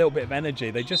lacking a little bit of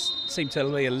energy. They just seem to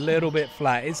be a little bit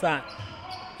flat. Is that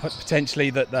potentially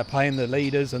that they're playing the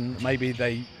leaders, and maybe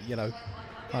they,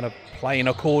 kind of playing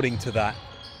according to that.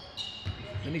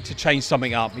 They need to change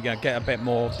something up. Get a bit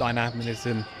more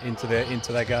dynamism into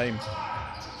their game.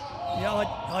 Yeah,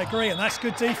 I agree, and that's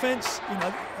good defence.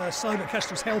 Solent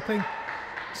Kestrels helping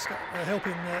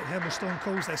Hemel Storm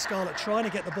calls their Scarlet, trying to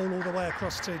get the ball all the way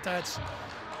across to Dad's.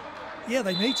 Yeah,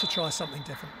 they need to try something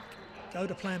different. Go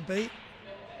to plan B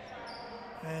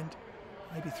and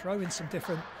maybe throw in some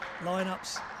different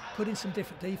lineups, put in some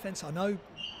different defence. I know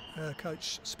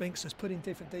Coach Spinks has put in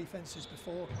different defences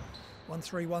before,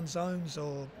 1-3-1 zones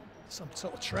or some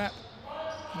sort of trap,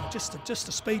 just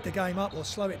to speed the game up or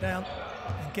slow it down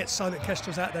and get Solent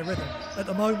Kestrels out their rhythm. At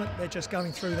the moment, they're just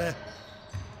going through their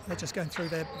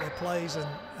plays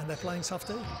and they're playing tough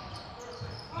too.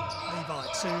 Levi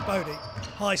to Bodie,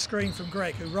 high screen from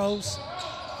Greg, who rolls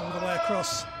all the way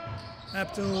across.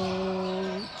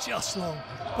 Abdul just long,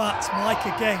 but Mike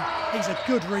again, he's a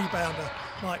good rebounder,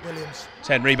 Mike Williams.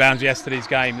 10 rebounds yesterday's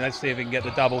game. Let's see if he can get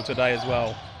the double today as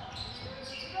well.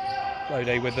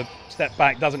 Bodie with the step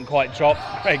back, doesn't quite drop.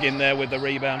 Greg in there with the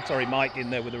rebound. Sorry, Mike in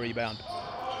there with the rebound.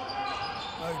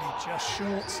 Bodie just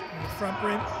short on the front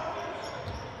rim.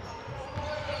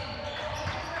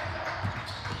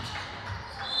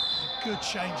 A good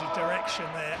change of direction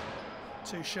there.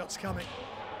 2 shots coming.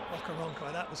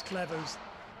 Okaronko, that was clever.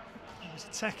 He was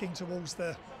attacking towards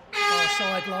the far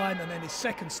sideline, and then his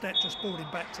second step just brought him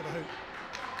back to the hoop.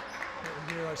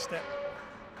 Little Euro step.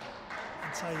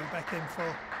 And Tayu back in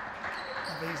for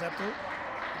Aviz Abdul.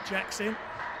 Jackson. And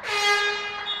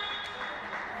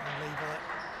Levi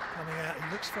coming out.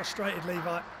 He looks frustrated,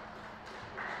 Levi.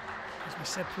 As we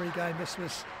said pre-game, this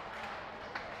was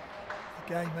a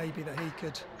game maybe that he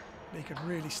could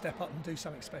really step up and do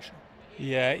something special.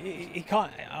 Yeah, he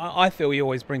can't. I feel he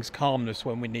always brings calmness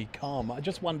when we need calm. I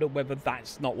just wonder whether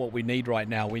that's not what we need right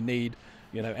now. We need,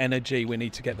 energy. We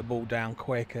need to get the ball down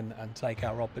quick and take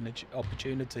our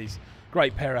opportunities.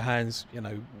 Great pair of hands,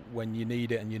 when you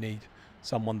need it, and you need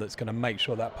someone that's going to make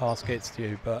sure that pass gets to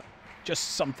you. But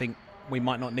just something we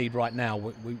might not need right now.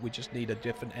 We just need a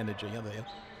different energy.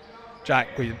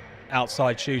 Jack with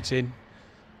outside shooting.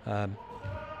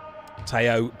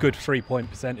 Teo, good 3-point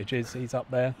percentages. He's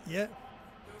up there. Yeah,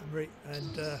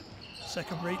 and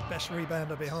second best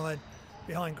rebounder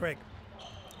behind Greg.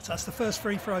 So that's the first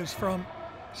free throws from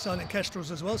Solent Kestrels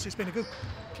as well. So it's been a good,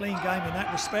 clean game in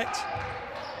that respect.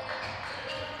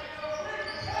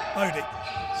 Bodie,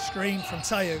 screen from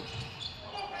Teo.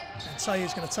 And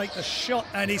Teo's going to take the shot,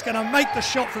 and he's going to make the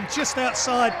shot from just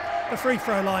outside the free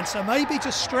throw line. So maybe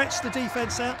just stretch the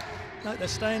defence out. No, they're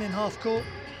staying in half court.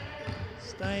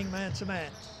 Staying man to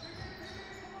man.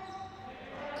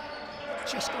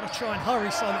 Just got to try and hurry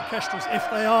Solent Kestrels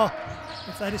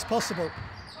if that is possible.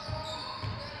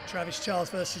 Travis Charles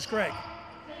versus Greg.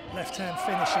 Left hand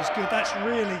finish is good. That's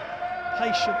really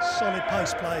patient, solid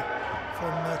post play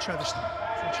from Travis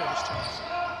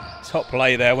Charles. Top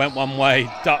play there, went one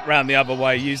way, ducked round the other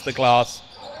way, used the glass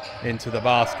into the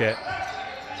basket.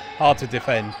 Hard to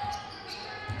defend.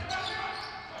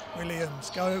 Williams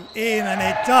go in, and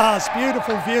it does.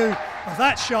 Beautiful view of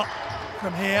that shot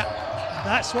from here. And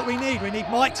that's what we need. We need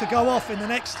Mike to go off in the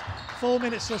next 4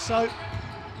 minutes or so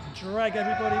and drag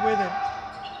everybody with him.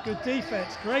 Good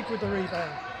defense. Greg with the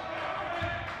rebound.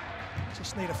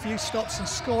 Just need a few stops and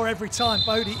score every time.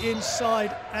 Bodie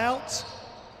inside out.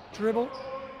 Dribble.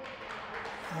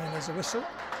 And there's a whistle.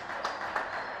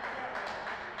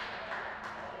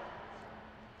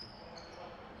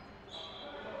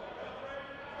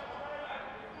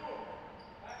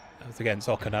 That was against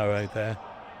Okanoro there.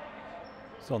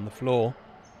 It's on the floor.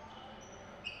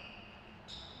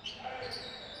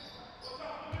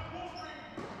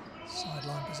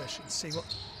 Sideline possession. See what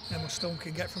Hemel Storm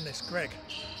can get from this. Greg,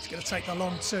 he's going to take the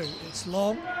long two. It's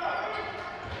long.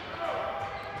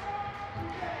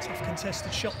 Tough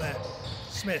contested shot there.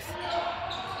 Smith.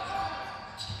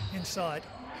 Inside.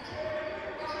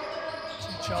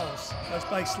 To Charles. Goes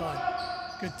baseline.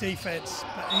 Good defence.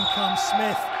 But in comes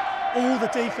Smith. All the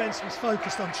defence was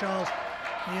focused on Charles.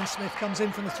 Ian Smith comes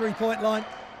in from the three-point line,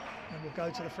 and we'll go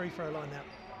to the free throw line now.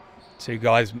 2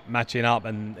 guys matching up,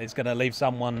 and it's going to leave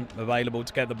someone available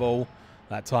to get the ball.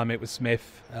 That time it was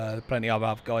Smith. Plenty of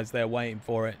other guys there waiting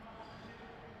for it.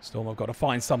 Storm have got to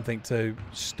find something to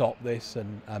stop this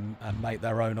and make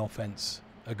their own offence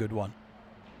a good one.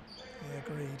 Yeah,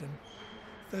 agreed. And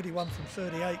 31 from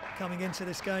 38 coming into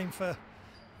this game for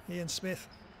Ian Smith.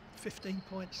 15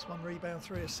 points, 1 rebound,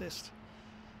 3 assists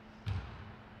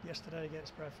yesterday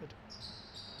against Bradford.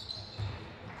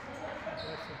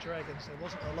 Bradford Dragons, there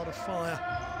wasn't a lot of fire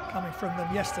coming from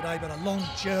them yesterday, but a long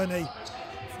journey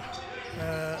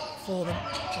for them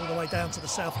all the way down to the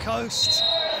south coast.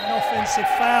 An offensive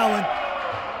foul, and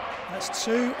that's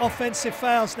 2 offensive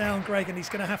fouls now on Greg, and he's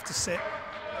going to have to sit.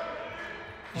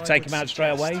 You take him out straight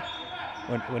away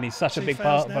when he's such a big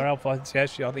part of our offense.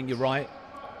 Yes, I think you're right.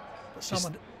 But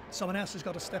someone else has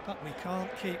got to step up. We can't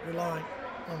keep relying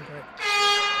on Greg.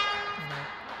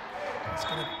 He's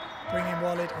going to bring in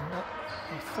Walid.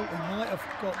 I thought we might have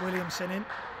got Williamson in.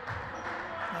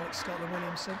 Alex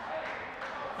Scotland-Williamson.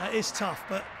 That is tough,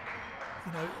 but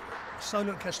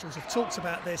Solent Kestrels have talked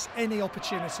about this. Any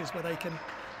opportunities where they've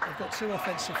got 2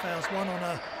 offensive fouls, one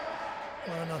on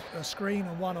a screen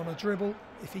and one on a dribble.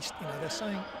 If they're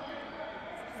saying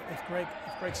if Greg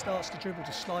starts to dribble,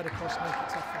 just slide across, make it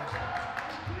tough for him.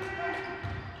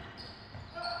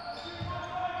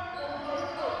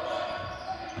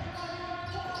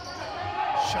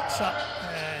 Shuts up,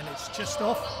 and it's just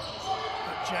off.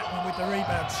 But Jackman with the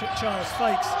rebound. Charles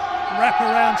fakes, wrap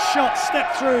around shot,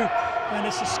 step through, and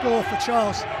it's a score for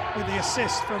Charles with the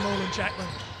assist from Orland Jackman.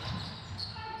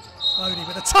 Bodie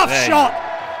with a tough shot,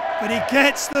 but he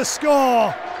gets the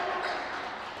score.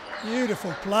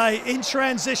 Beautiful play in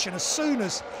transition. As soon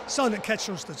as Solent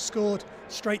Kestrels had scored,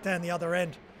 straight down the other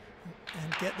end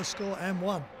and get the score and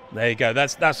won. There you go.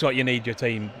 That's what you need your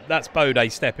team. That's Bodie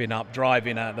stepping up,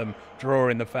 driving at them,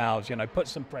 drawing the fouls. Put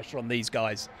some pressure on these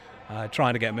guys,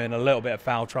 trying to get them in a little bit of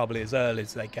foul trouble as early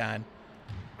as they can.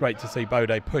 Great to see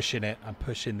Bodie pushing it and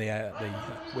pushing the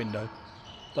window.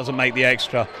 Doesn't make the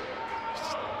extra.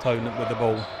 Solent with the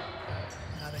ball.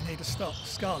 Now they need to stop.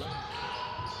 Scarlett.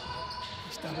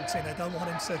 He's doubled in. They don't want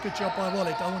him to. Good job by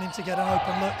Wally. Don't want him to get an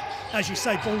open look. As you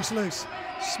say, ball's loose.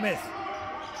 Smith.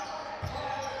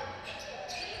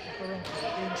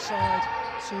 Inside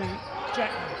to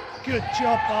Jackman. Good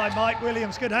job by Mike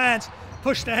Williams. Good hands.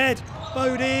 Pushed ahead.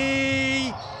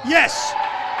 Bodie. Yes!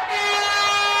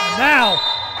 And now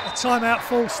a timeout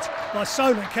forced by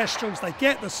Solent Kestrels. They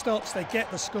get the stops. They get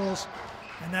the scores.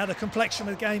 And now the complexion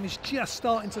of the game is just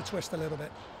starting to twist a little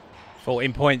bit.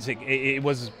 14 points. It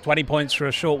was 20 points for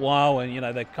a short while,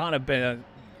 and they've kind of been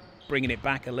bringing it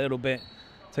back a little bit.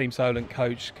 Team Solent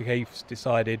coach Keith's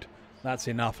decided that's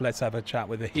enough. Let's have a chat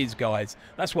with his guys.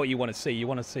 That's what you want to see. You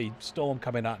want to see Storm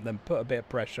coming at them, put a bit of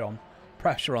pressure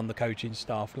on the coaching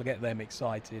staff, to get them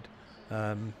excited,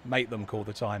 make them call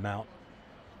the timeout.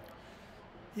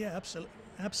 Yeah,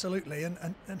 absolutely.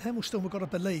 And Hemel Storm have got to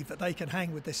believe that they can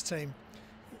hang with this team.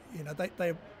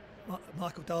 They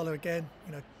Michael Darla again.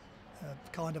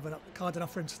 Kind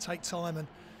enough for him to take time and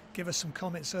give us some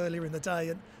comments earlier in the day,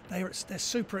 and they're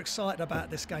super excited about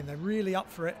this game. They're really up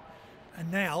for it,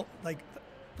 and now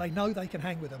they know they can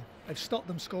hang with them. They've stopped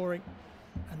them scoring,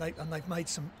 and they've made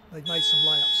some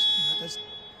layups.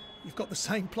 You've got the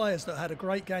same players that had a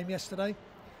great game yesterday,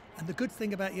 and the good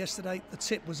thing about yesterday, the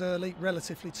tip was early,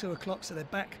 relatively 2 o'clock, so they're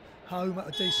back home at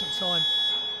a decent time.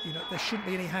 There shouldn't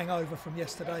be any hangover from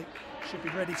yesterday. Should be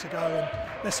ready to go, and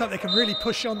let's hope they can really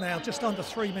push on now. Just under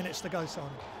 3 minutes to go,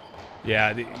 Simon.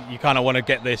 Yeah, you kind of want to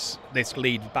get this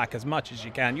lead back as much as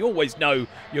you can. You always know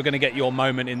you're going to get your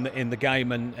moment in the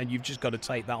game, and you've just got to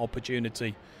take that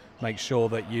opportunity. Make sure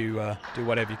that you do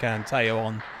whatever you can. Teo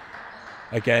on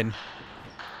again.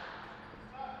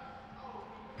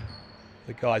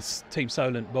 The guys, Team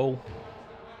Solent ball.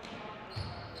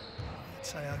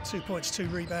 Teo, 2 points, 2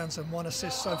 rebounds and 1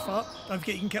 assist so far. Don't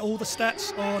forget you can get all the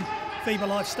stats on FIBA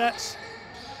Live Stats.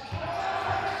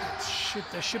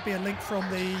 There should be a link from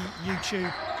the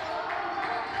YouTube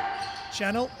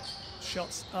channel.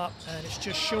 Shots up, and it's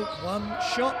just short. 1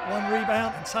 shot, 1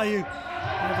 rebound, and Teo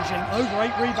averaging over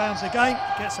 8 rebounds a game.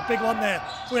 Gets a big one there.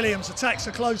 Williams attacks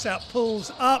a closeout,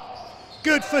 pulls up,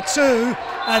 good for 2,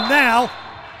 and now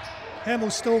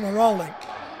Hemel Storm are rolling.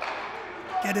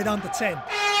 Get it under 10.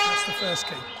 That's the first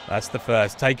key. That's the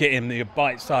first. Take it in the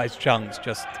bite-sized chunks.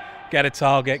 Just get a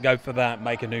target, go for that,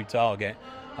 make a new target.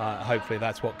 Hopefully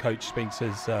that's what Coach Spinks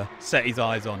has set his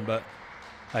eyes on. But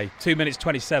hey, 2 minutes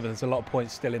 27. There's a lot of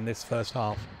points still in this first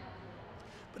half.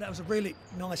 But that was a really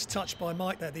nice touch by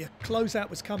Mike there. The closeout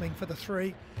was coming for the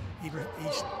 3. He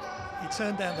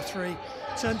turned down the 3,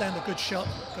 turned down the good shot,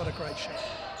 got a great shot.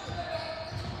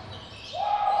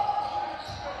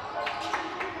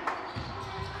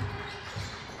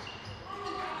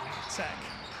 Attack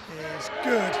is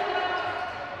good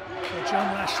for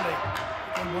John Lashley,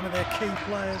 and one of their key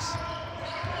players.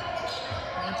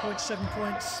 9.7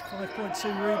 points, 5.2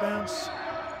 rebounds.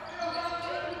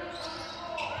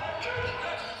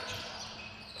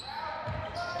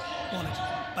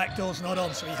 Backdoor's not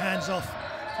on, so he hands off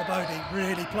for Bodie.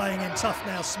 Really playing him tough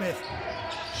now, Smith.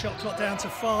 Shot clock down to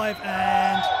 5,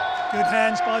 and good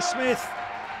hands by Smith.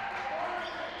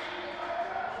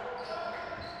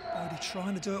 Bodie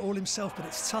trying to do it all himself, but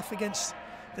it's tough against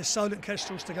the Solent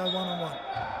Kestrels to go one-on-one.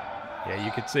 Yeah,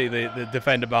 you could see the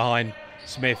defender behind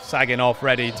Smith sagging off,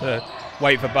 ready to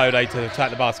wait for Bode to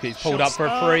attack the basket. He's pulled up for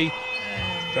a free.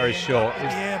 Very short.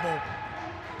 The air ball.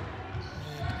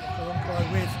 And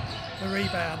Okoronko with the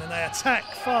rebound, and they attack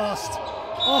fast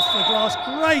off the glass.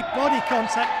 Great body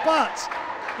contact, but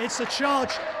it's a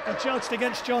charge adjudged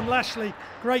against John Lashley.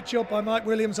 Great job by Mike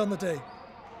Williams on the D.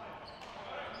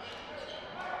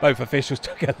 Both officials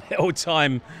took a little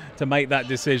time to make that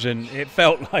decision. It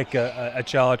felt like a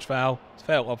charge foul. It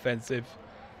felt offensive.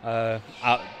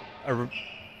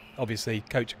 Obviously,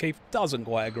 Coach O'Keefe doesn't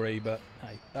quite agree, but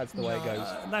hey, that's the way it goes.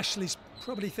 Lashley's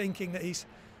probably thinking that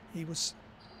he was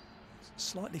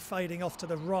slightly fading off to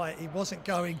the right. He wasn't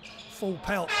going full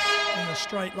pelt in a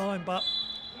straight line, but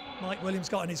Mike Williams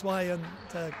got in his way and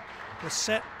was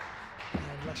set, and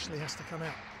Lashley has to come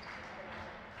out.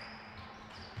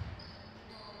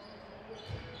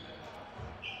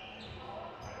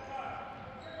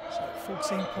 So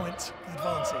 14-point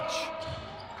advantage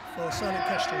for Solent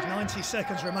Kestrels. 90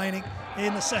 seconds remaining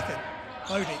in the second.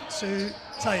 Bode to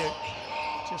Tayu.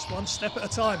 Just one step at a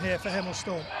time here for Hemel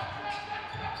Storm.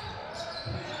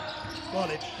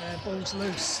 Walid, and ball's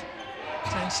loose.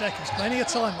 10 seconds. Plenty of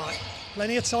time, Mike.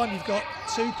 Plenty of time. You've got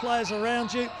two players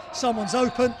around you. Someone's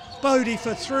open. Bode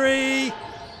for three.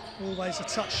 Always a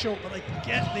touch short, but they can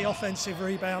get the offensive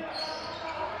rebound.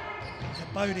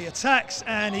 And Bode attacks,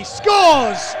 and he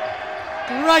scores!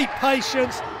 Great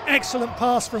patience. Excellent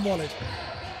pass from Walid.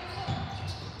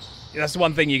 That's the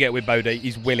one thing you get with Bode.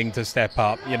 He's willing to step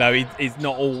up. You know, he's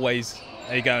not always.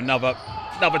 There you go, another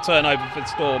turnover for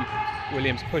Storm.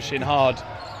 Williams pushing hard.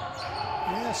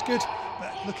 Yeah, that's good.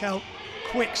 But look how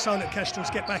quick Solent Kestrels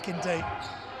get back in D.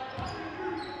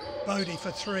 Bode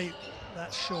for three.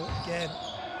 That's short again.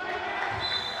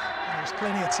 And there's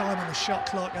plenty of time on the shot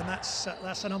clock, and that's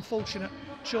an unfortunate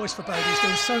choice for Bode. He's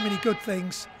doing so many good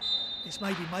things. It's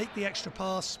maybe make the extra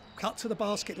pass, cut to the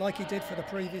basket like he did for the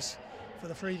previous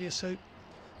hoop,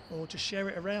 or just share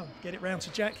it around, get it round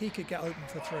to Jack. He could get open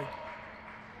for three.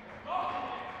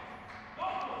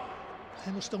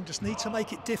 Hemel Storm just need to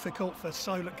make it difficult for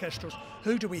Solent Kestrels.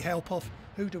 Who do we help off?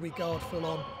 Who do we guard full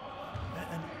on?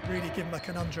 And really give them a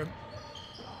conundrum.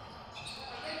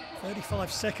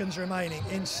 35 seconds remaining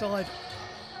inside,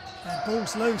 and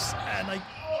ball's loose, and they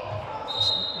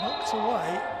knocked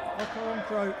away.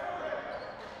 Okoronko,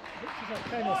 that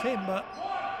came off him, but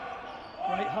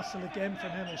great hustle again from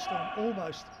Hemel Storm.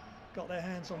 Almost got their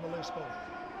hands on the loose ball.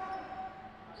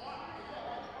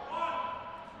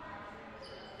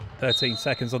 13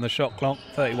 seconds on the shot clock,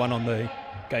 31 on the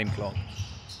game clock.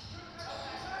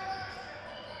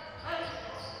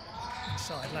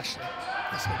 Inside Lashley.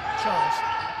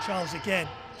 Charles again.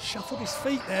 Shuffled his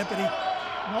feet there, but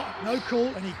no call,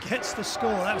 and he gets the score.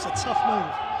 That was a tough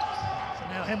move. So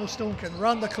now Hemel Storm can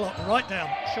run the clock right down.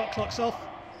 Shot clock's off.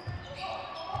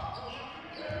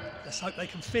 Let's hope they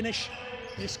can finish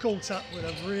this quarter with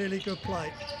a really good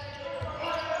play.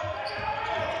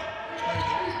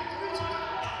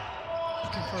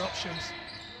 Looking for options.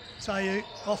 Tayu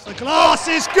off the glass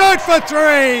is good for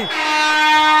three.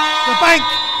 The bank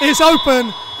is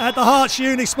open at the Hearts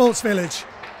Uni Sports Village.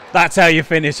 That's how you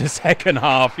finish the second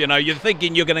half. You know, you're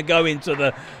thinking you're going to go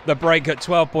into the break at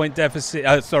 12-point deficit.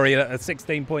 A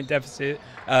 16-point deficit.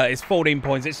 It's 14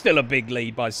 points. It's still a big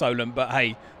lead by Solent, but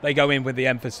hey, they go in with the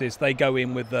emphasis. They go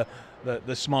in with the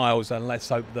smiles, and let's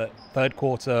hope that third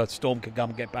quarter Storm can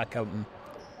come and get back out.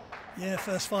 Yeah,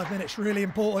 first 5 minutes really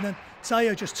important, and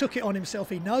Tayu just took it on himself.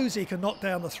 He knows he can knock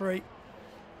down the three,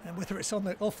 and whether it's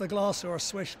off the glass or a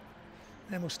swish,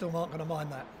 Hemel Storm aren't going to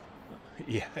mind that.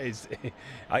 Yeah,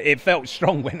 it felt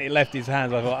strong when it left his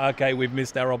hands. I thought, okay, we've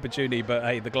missed our opportunity, but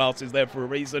hey, the glass is there for a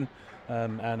reason,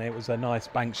 and it was a nice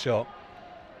bank shot.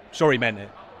 Sure, he meant it.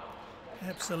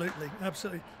 Absolutely.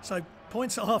 So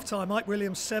points at half-time, Mike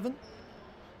Williams 7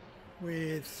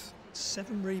 with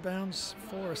 7 rebounds,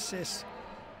 4 assists.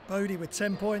 Bode with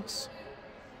 10 points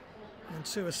and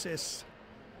 2 assists.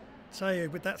 Tayu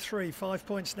with that 3, 5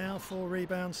 points now, 4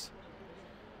 rebounds.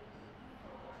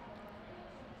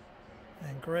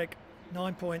 And Greg,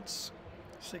 9 points,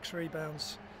 6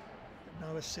 rebounds,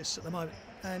 no assists at the moment.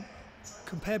 And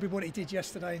compared with what he did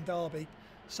yesterday in Derby,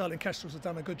 Solent Kestrels have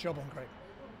done a good job on Greg.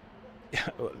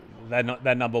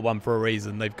 They're number one for a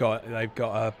reason. They've got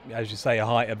as you say, a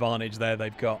height advantage there.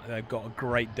 They've got a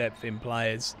great depth in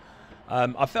players.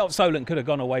 I felt Solent could have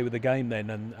gone away with the game then,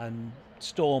 and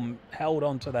Storm held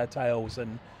on to their tails,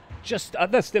 and just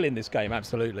they're still in this game.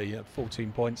 Absolutely,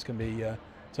 14 points can be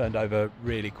turned over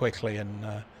really quickly, and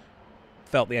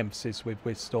felt the emphasis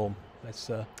with Storm. Let's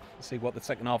see what the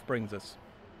second half brings us.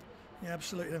 Yeah,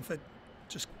 absolutely. And for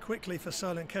just quickly for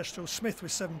Solent Kestrels, Smith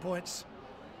with 7 points,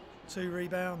 2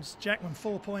 rebounds. Jackman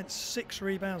 4 points, 6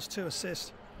 rebounds, 2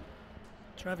 assists.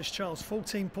 Travis Charles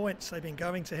 14 points. They've been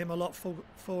going to him a lot.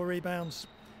 4 rebounds,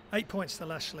 8 points to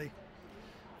Lashley,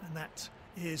 and that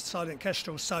is Solent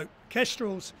Kestrels. So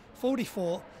Kestrels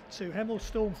 44 to Hemel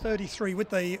Storm 33 with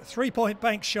the 3-point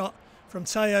bank shot from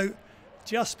Teo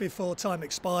just before time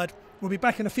expired. We'll be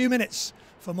back in a few minutes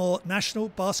for more National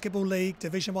Basketball League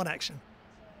Division 1 action.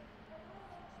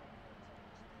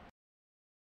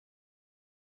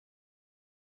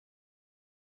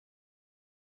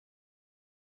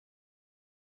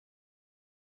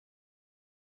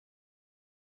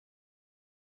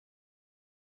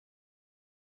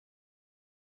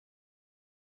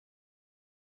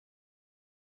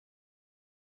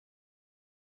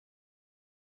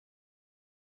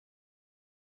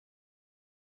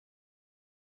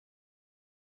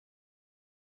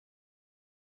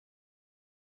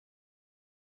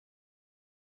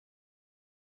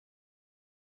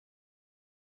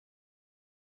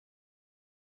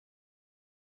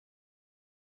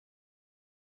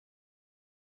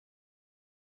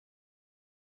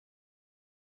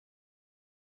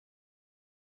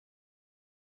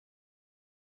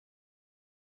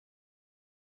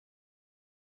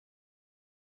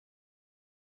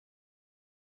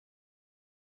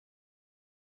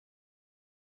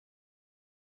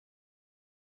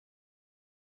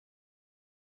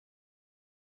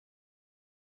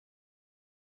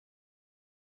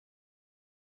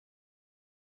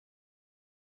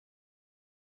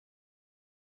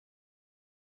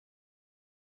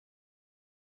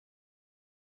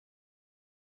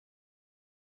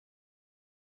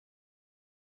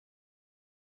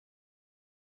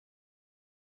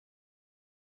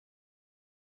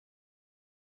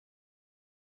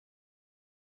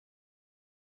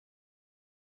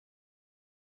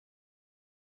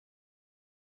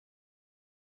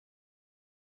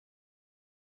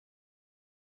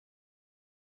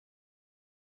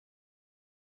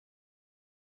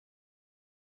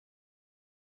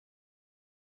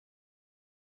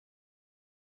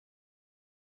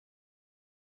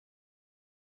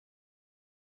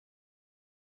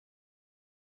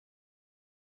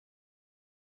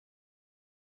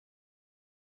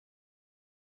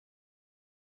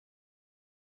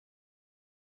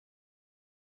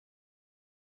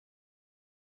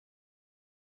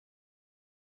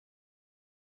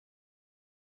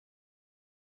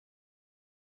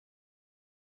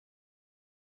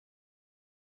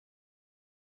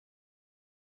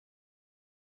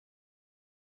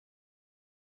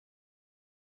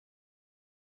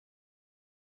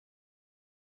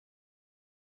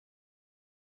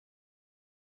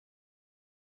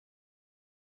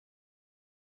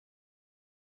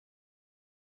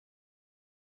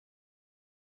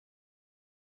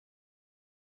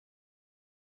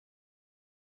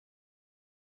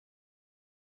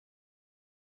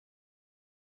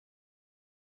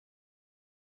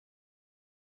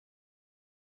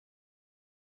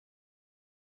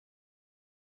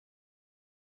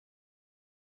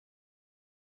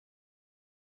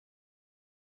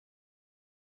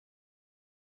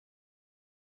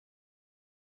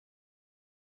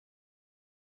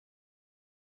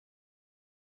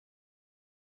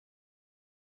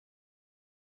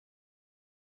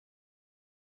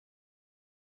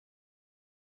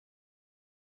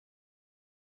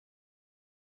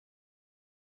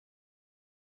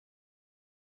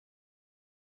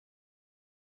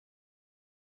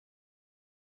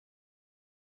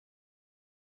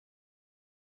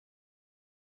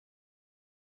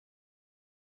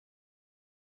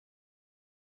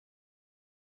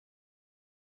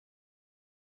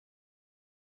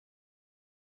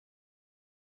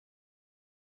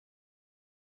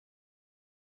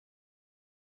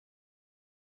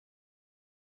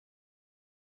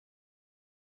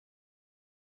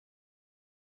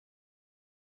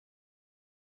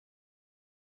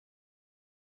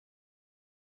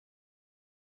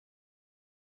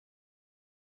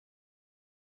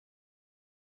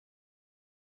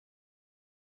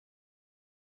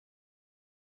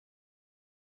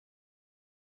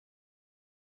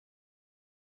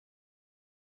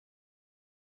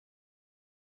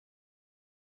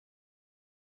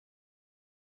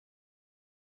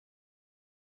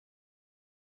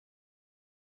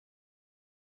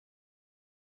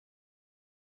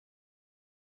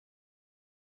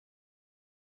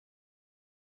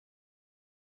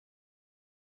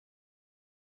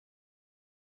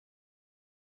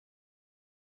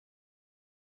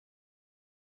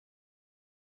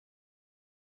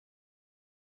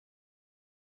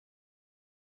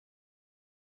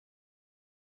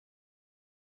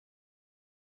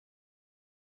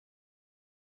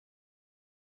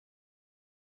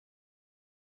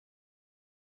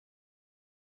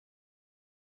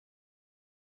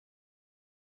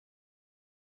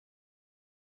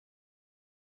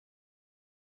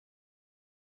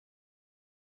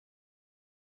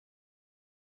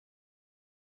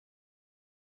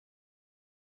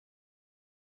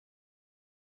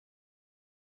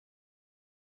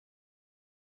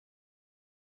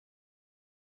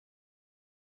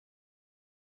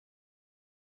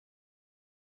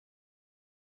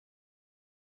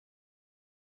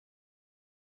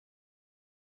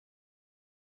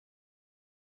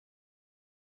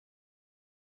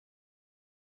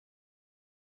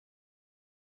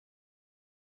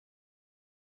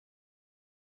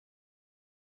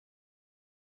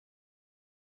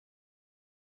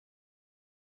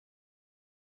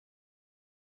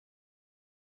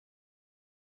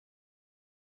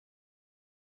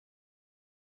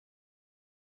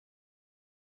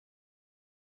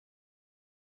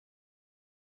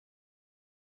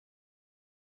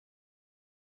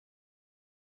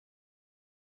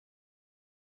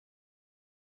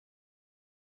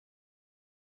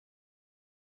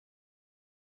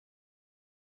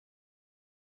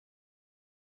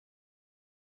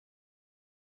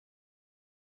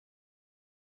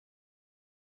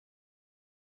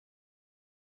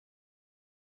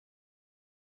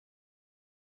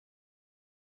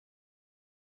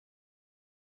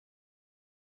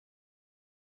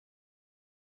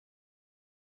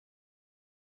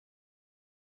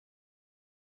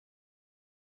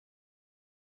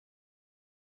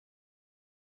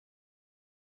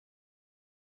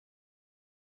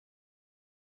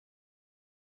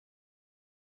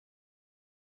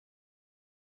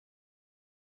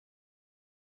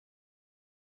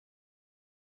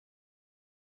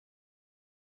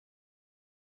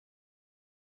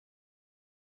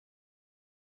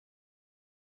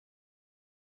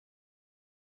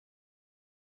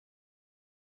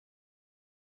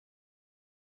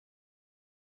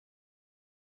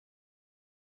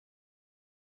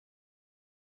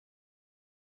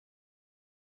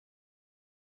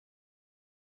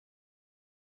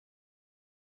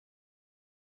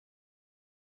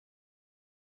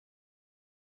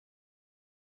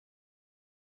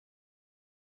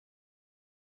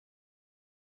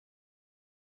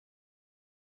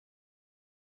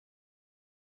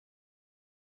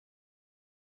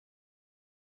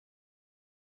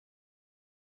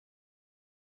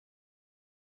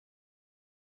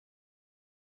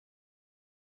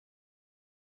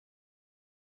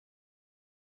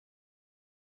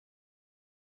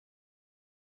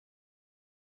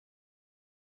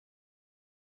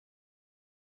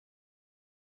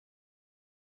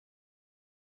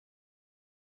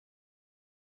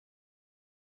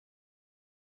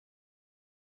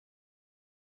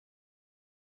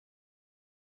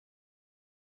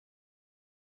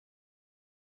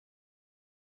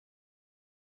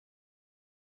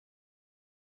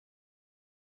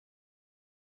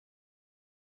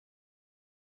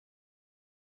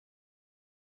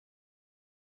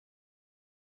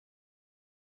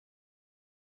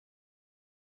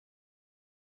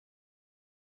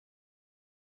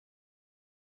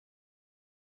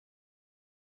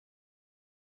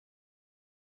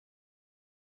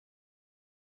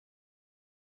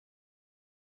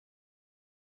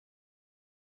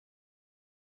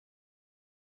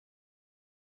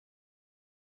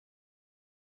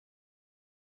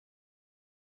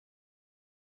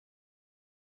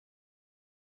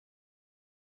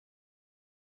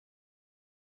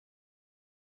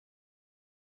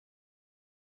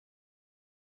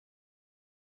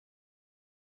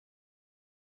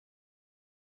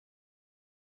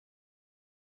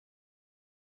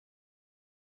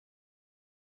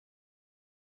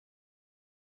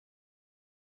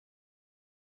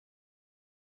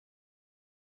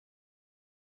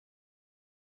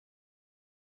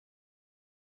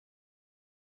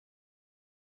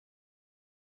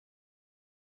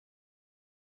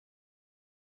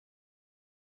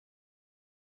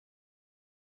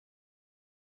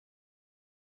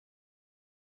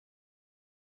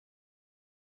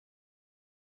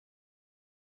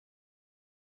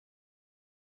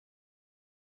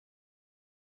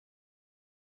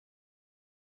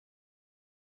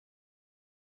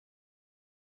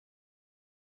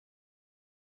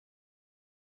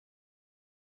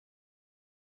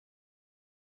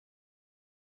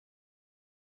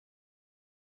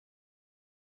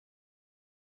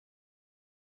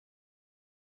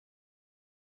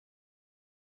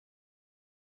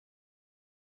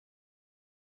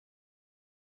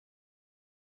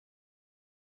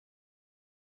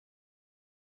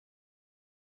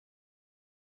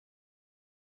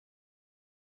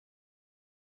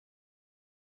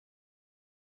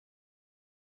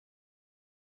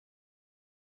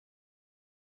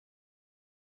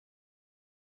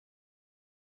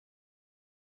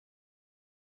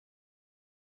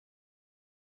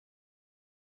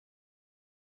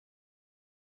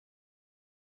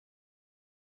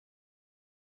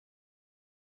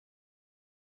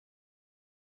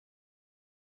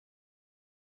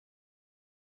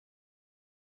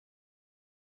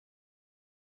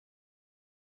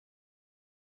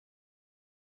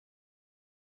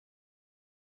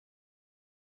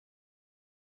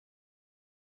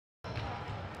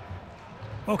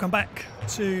 Welcome back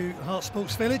to Hart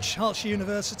Sports Village, Hertfordshire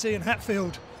University and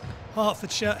Hatfield,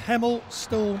 Hertfordshire. Hemel,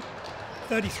 Storm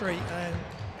 33 and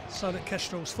Solent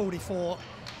Kestrels 44.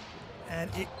 And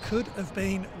it could have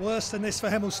been worse than this for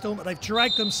Hemel Storm, but they've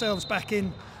dragged themselves back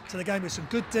in to the game with some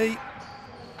good D,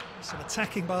 some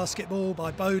attacking basketball by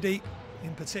Bodie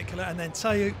in particular, and then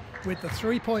Tayu with the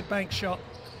three-point bank shot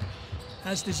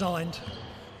as designed,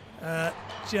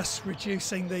 just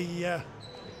reducing the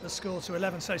score to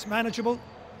 11, so it's manageable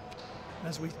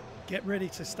as we get ready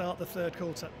to start the third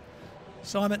quarter.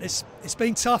 Simon, it's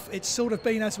been tough. It's sort of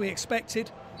been as we expected.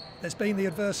 There's been the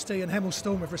adversity, and Hemel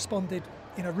Storm have responded,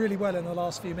 really well in the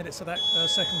last few minutes of that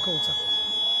second quarter.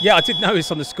 Yeah, I did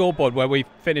notice on the scoreboard where we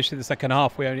finished in the second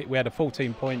half, we had a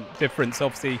 14-point difference.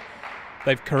 Obviously,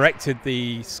 they've corrected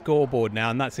the scoreboard now,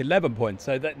 and that's 11 points.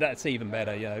 So that's even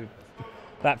better.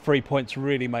 That 3 points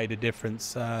really made a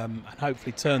difference, and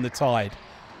hopefully turn the tide.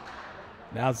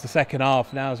 Now's the second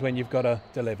half. Now's when you've got to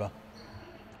deliver.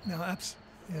 No, that's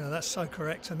so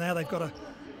correct. And now they've got to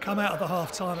come out of the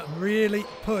half time and really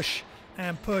push,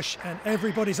 and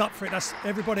everybody's up for it. That's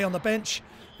everybody on the bench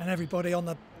and everybody on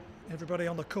the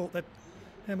court. That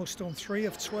Hemel Storm 3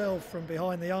 of 12 from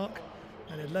behind the arc,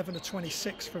 and 11 of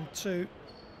 26 from 2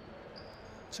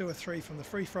 of 3 from the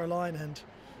free throw line. And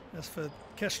as for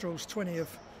Kestrels, 20 of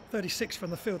 36 from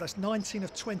the field. That's 19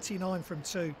 of 29 from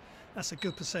 2. That's a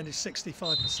good percentage,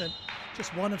 65%.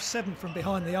 Just 1 of 7 from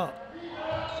behind the arc.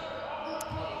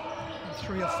 And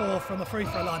 3 of 4 from the free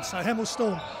throw line. So Hemel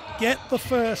Storm get the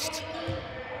first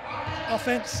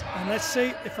offense, and let's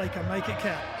see if they can make it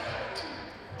count.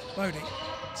 Bodie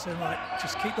to Mike,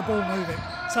 just keep the ball moving.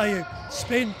 Tayu,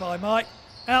 spin by Mike,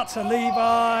 out to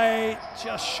Levi,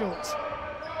 just short.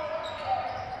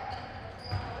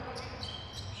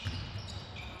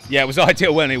 Yeah, it was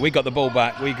ideal when we got the ball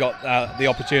back. We got the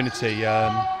opportunity.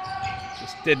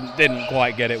 Just didn't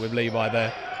quite get it with Levi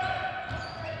there.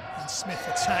 And Smith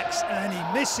attacks and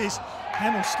he misses.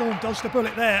 Hemel Storm dodged a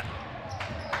bullet there.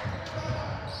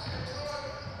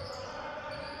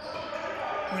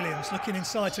 Williams looking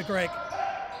inside to Greg.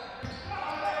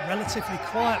 Relatively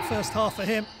quiet first half for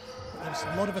him, but there was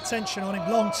a lot of attention on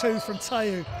him. Long two from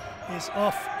Tayu is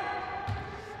off.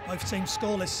 Both teams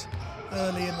scoreless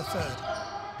early in the third.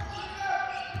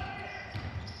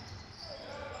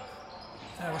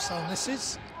 Aerosol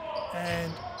misses,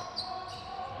 and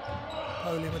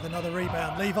Poling with another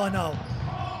rebound. Levi Knoll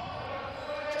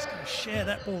just going to share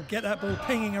that ball, get that ball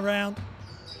pinging around,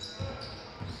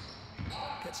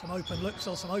 get some open looks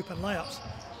or some open layups.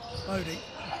 Bodie.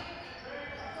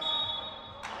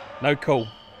 No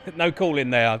call in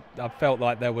there. I felt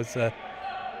like there was it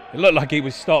looked like he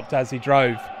was stopped as he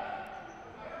drove.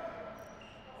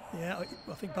 Yeah,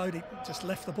 I think Bodie just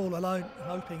left the ball alone,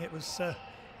 hoping it was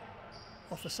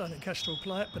off the Solent Kestrel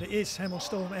player, but it is Hemel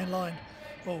Storm end line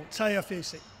ball. Tayu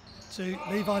Fusi to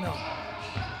Levi Knoll.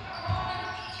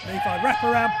 Levi wrap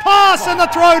around pass and the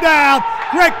throw down.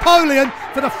 Greg Polian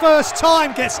for the first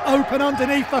time gets open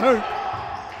underneath the hoop.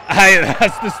 Hey,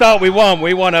 that's the start we want.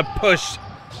 We want to push.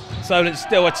 Solent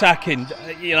still attacking.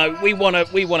 We want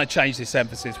to change this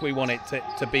emphasis. We want it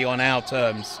to be on our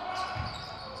terms.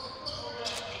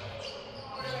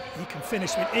 He can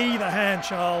finish with either hand,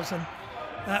 Charles, and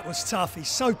that was tough. He's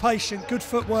so patient, good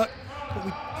footwork, but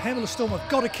Hemel Storm have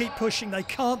got to keep pushing. They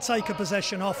can't take a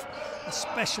possession off,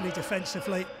 especially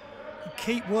defensively, and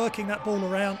keep working that ball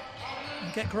around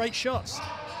and get great shots.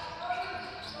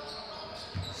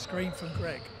 Screen from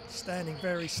Greg, standing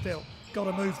very still. Got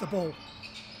to move the ball.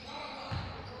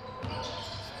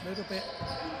 A little bit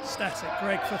static.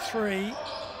 Greg for 3. And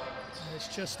it's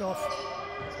just off.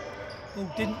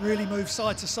 Ball didn't really move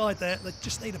side to side there. They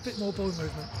just need a bit more ball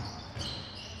movement.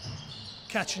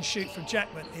 Catch and shoot from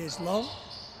Jackman is long.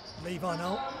 Levi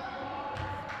Knoll.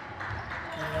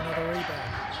 And another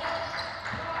rebound.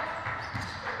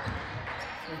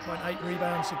 3.8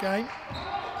 rebounds a game.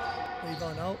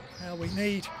 Levi Knoll. Now we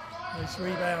need those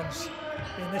rebounds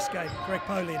in this game. Greg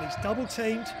Polian, he's double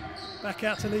teamed. Back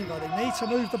out to Levi. They need to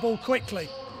move the ball quickly.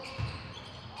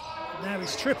 Now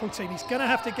he's triple teamed. He's going to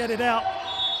have to get it out.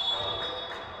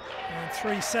 And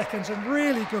 3 seconds, and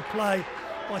really good play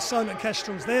by Solent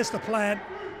Kestrels. There's the plan.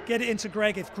 Get it into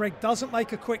Greg. If Greg doesn't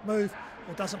make a quick move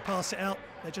or doesn't pass it out,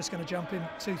 they're just going to jump in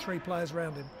 2-3 players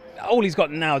around him. All he's got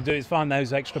to now do is find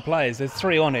those extra players. There's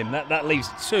 3 on him. That leaves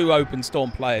 2 open Storm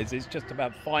players. It's just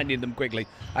about finding them quickly.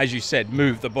 As you said,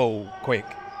 move the ball quick.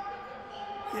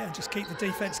 Yeah, and just keep the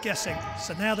defence guessing.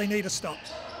 So now they need a stop.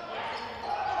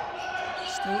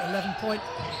 Still 11-point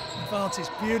advantage.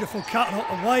 Beautiful cut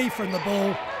away from the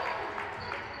ball.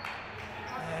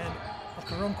 And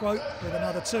Okoronkwo with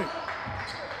another 2.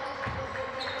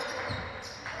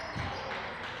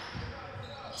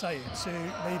 Tayu to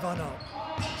Levi Noel.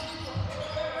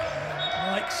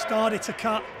 Mike started to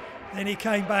cut, then he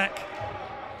came back,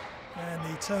 and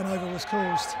the turnover was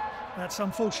caused. That's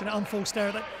unfortunate, unforced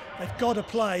error. They've got to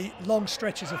play long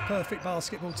stretches of perfect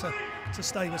basketball to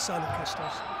stay with Solent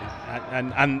Kestrels.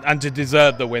 And to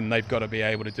deserve the win, they've got to be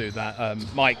able to do that.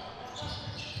 Mike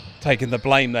taking the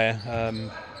blame there,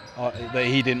 that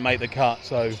he didn't make the cut,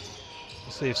 so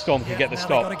we'll see if Storm can get the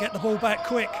stop. They've got to get the ball back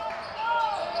quick.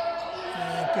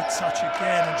 And good touch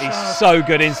again. And he's so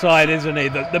good inside, isn't he?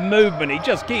 The movement, he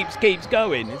just keeps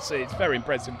going. It's very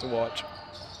impressive to watch.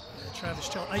 Travis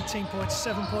Charles, 18 points,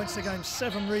 7 points a game,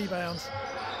 7 rebounds.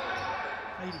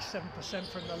 87%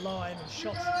 from the line and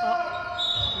shots up.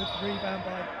 Good rebound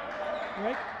by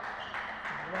Greg.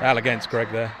 Foul against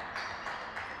Greg there.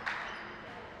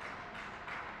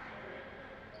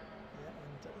 Yeah,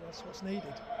 and that's what's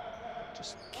needed.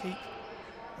 Just keep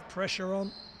the pressure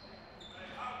on.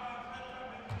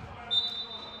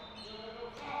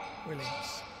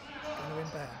 Williams going to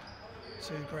inbound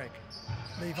to Greg.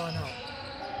 Levi Noel.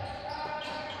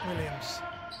 Williams.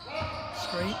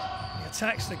 Screen. He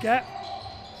attacks the gap.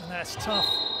 And that's tough,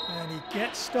 and he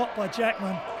gets stopped by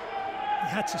Jackman. He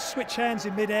had to switch hands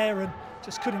in mid-air and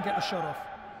just couldn't get the shot off.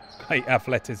 Great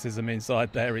athleticism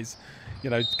inside there. Is,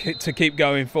 to keep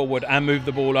going forward and move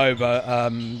the ball over.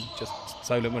 Just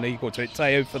Solent were equal to it.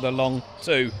 Tayu for the long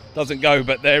two, doesn't go,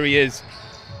 but there he is.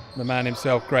 The man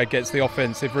himself, Greg, gets the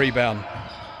offensive rebound.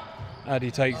 Addy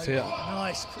takes it.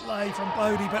 Nice play from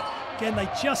Bodie, but again they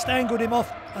just angled him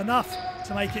off enough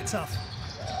to make it tough.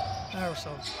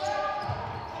 Marisol.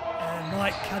 And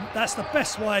Mike, that's the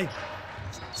best way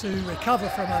to recover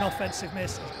from an offensive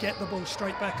miss, is get the ball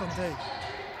straight back on D.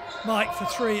 Mike for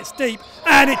three, it's deep,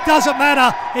 and it doesn't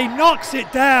matter, he knocks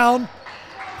it down,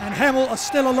 and Hemel are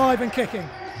still alive and kicking.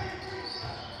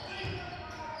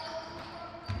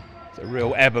 It's a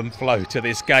real ebb and flow to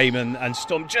this game, and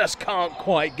Storm just can't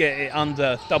quite get it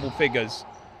under double figures.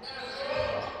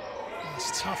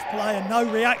 It's tough play and no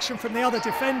reaction from the other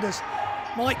defenders.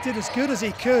 Mike did as good as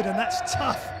he could, and that's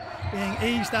tough, being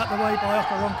eased out the way by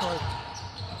Okaronko.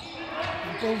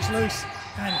 And ball's loose,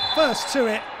 and first to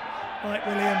it, Mike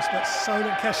Williams, but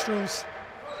Solent Kestrels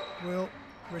will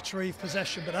retrieve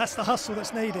possession. But that's the hustle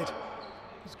that's needed.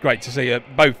 It's great to see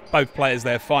both players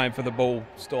there fighting for the ball.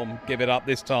 Storm give it up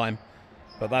this time,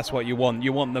 but that's what you want.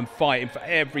 You want them fighting for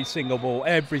every single ball,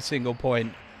 every single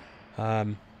point,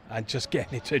 and just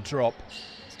getting it to drop.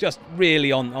 It's just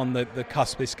really on the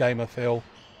cusp of this game, I feel.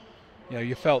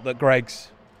 You felt that Greg's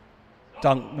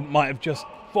dunk might have just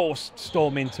forced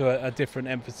Storm into a different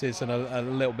emphasis and a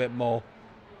little bit more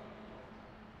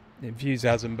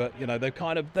enthusiasm, but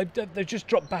they've just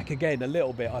dropped back again a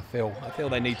little bit. I feel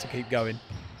they need to keep going.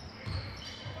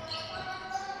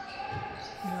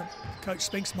 Coach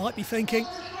Spinks might be thinking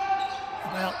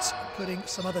about putting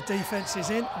some other defences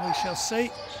in. We shall see.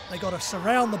 They've got to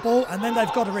surround the ball, and then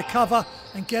they've got to recover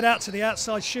and get out to the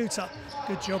outside shooter.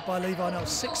 Good job by Levi Noel,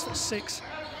 6'6",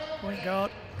 point guard.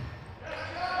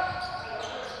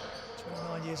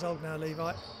 29 years old now,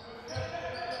 Levi.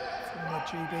 Former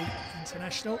GB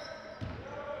international.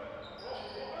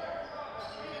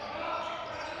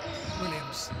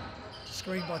 Williams,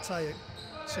 screen by Tayu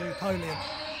to Polian.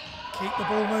 Keep the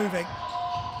ball moving.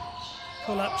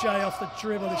 Pull up Jay off the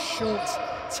dribble is short.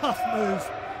 Tough move.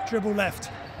 Dribble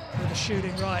left with a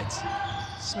shooting right.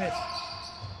 Smith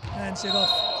hands it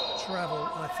off. Travel,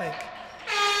 I think.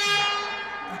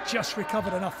 He just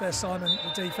recovered enough there, Simon,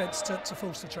 the defence to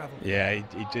force the travel. Yeah,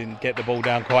 he didn't get the ball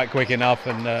down quite quick enough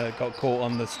and got caught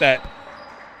on the step.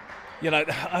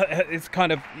 It's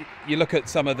kind of, you look at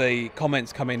some of the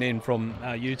comments coming in from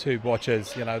YouTube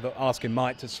watchers, they're asking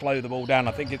Mike to slow the ball down.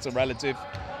 I think it's a relative.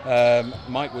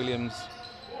 Mike Williams,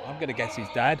 I'm going to guess his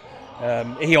dad.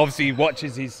 He obviously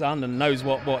watches his son and knows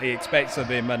what he expects of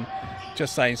him, and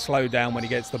just saying slow down when he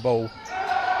gets the ball.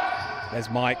 There's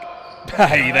Mike.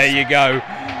 Hey, there you go.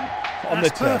 On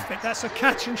that's the perfect. That's a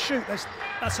catch and shoot. That's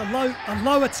a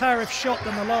lower tariff shot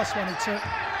than the last one he took.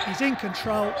 He's in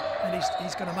control, and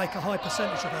he's going to make a high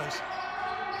percentage of those.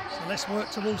 So let's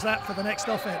work towards that for the next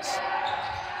offense.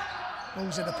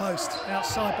 Ball's in the post,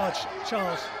 outside by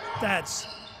Charles. Dads.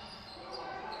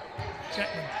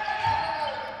 Jackman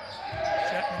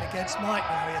against Mike.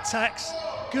 Now he attacks.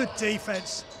 Good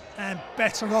defense and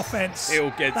better offense. Still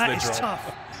gets that the is drop.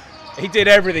 tough. He did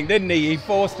everything, didn't he? He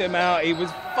forced him out. He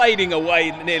was fading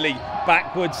away nearly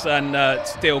backwards and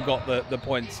still got the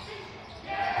points.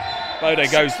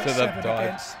 Bode goes to the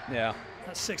dive. Yeah.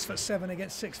 That's 6'7"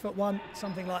 against 6'1",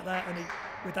 something like that. And he,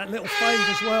 with that little fade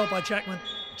as well by Jackman,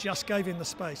 just gave him the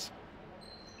space.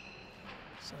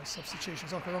 So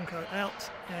substitutions, Okaronko out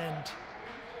and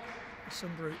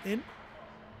Sumbru in.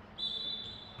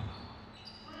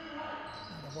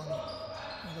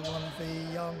 Another one of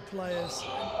the young players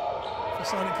for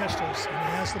Solent Kestrels, and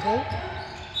he has the ball.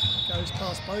 It goes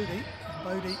past Bodie, and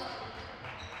Bodie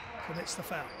commits the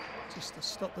foul just to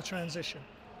stop the transition.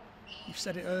 You've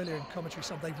said it earlier in commentary,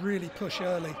 they really push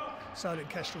early. Solent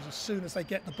Kestrels, as soon as they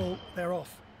get the ball, they're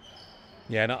off.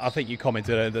 Yeah, and I think you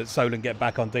commented that Solent get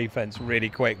back on defence really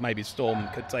quick. Maybe Storm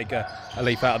could take a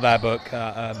leaf out of their book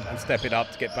and step it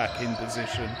up to get back in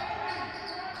position. And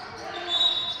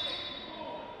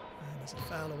there's a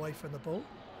foul away from the ball.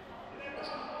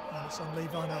 And it's on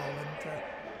Levi Noel, and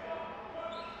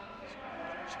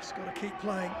just got to keep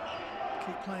playing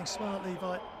smart,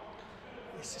 Levi.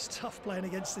 This is tough playing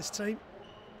against this team.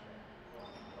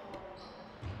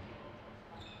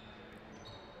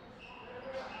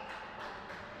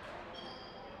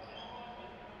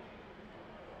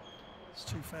 It's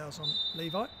 2 fouls on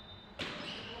Levi.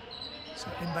 So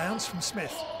inbounds from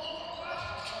Smith.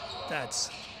 Dads.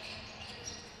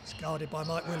 It's guarded by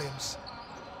Mike Williams.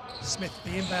 Smith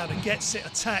the inbound and gets it,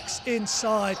 attacks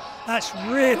inside. That's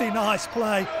really nice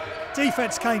play.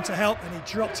 Defence came to help and he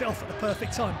dropped it off at the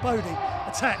perfect time. Bodie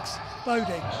attacks, Bodie,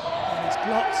 and he's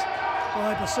blocked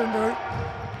by Basunduru.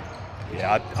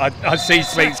 Yeah, I see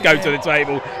Speaks go to the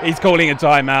table. He's calling a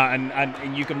timeout,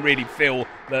 and you can really feel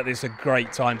that it's a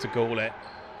great time to call it.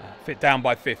 Fit down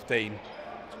by 15,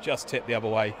 just tip the other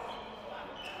way.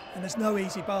 And there's no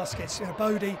easy baskets. You know,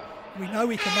 Bodie, we know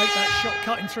he can make that shot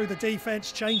cutting through the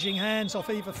defence, changing hands off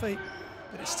either feet.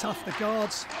 But it's tough. The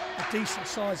guards are decent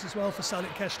size as well for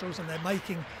Solent Kestrels, and they're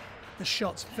making the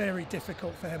shots very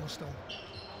difficult for Hemel Storm.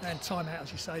 And timeout,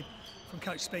 as you say, from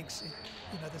Coach Spinks.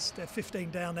 You know, they're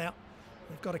 15 down now.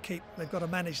 They've got to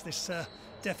manage this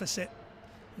deficit.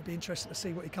 It'll be interesting to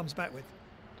see what he comes back with.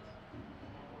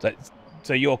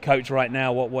 So your coach right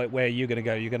now, where are you going to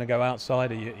go? You're going to go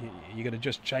outside? Are you going to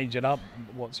just change it up?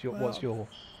 What's your?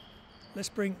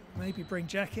 Let's maybe bring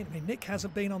Jack in. I mean, Nick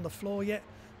hasn't been on the floor yet.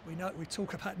 We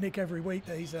talk about Nick every week,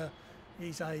 that he's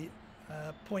a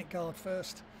point guard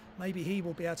first. Maybe he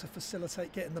will be able to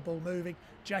facilitate getting the ball moving.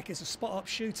 Jack is a spot-up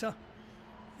shooter.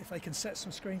 If they can set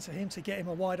some screens for him to get him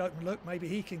a wide-open look, maybe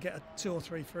he can get 2 or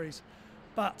 3 threes.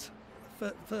 But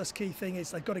the first key thing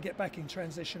is they've got to get back in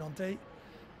transition on D,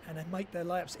 and then make their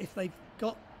layups. If they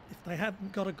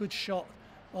haven't got a good shot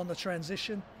on the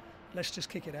transition, let's just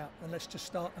kick it out and let's just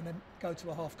start and then go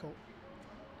to a half court.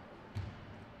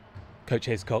 Coach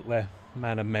Hiscock there,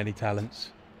 man of many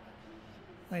talents.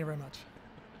 Thank you very much.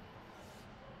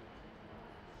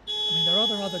 I mean, there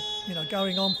are other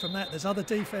going on from that. There's other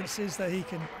defences that he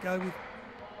can go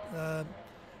with.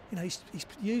 He's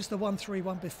used the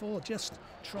 1-3-1 before. Just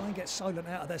try and get Solent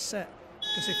out of their set,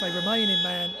 because if they remain in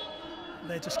man,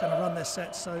 they're just going to run their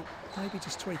set. So maybe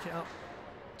just tweak it up,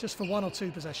 just for 1 or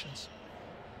 2 possessions.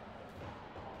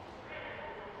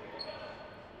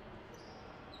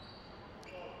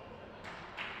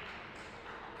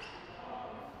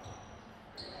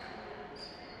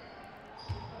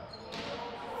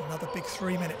 Another big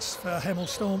 3 minutes for Hemel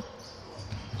Storm.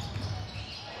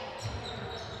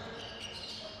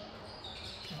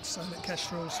 Can Solent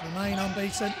Kestrels remain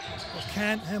unbeaten, or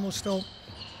can Hemel Storm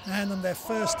hand them their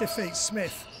first defeat?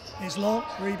 Smith is long,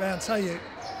 rebound Tayu,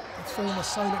 the former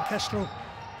Solent Kestrel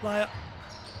player,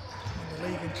 in the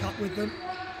league and cup with them.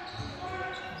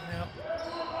 Now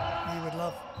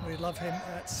we'd love him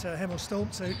at Hemel Storm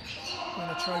to win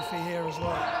a trophy here as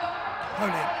well.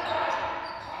 Holian.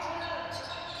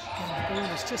 And the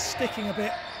ball is just sticking a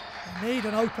bit. They need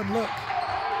an open look.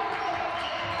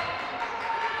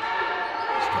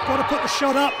 They've got to put the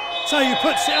shot up. Tayu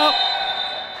puts it up.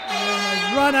 And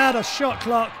they run out of shot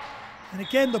clock. And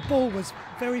again, the ball was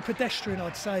very pedestrian,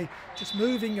 I'd say, just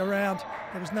moving around.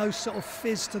 There was no sort of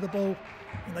fizz to the ball,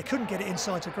 and they couldn't get it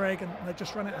inside to Greg, and they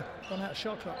just run out of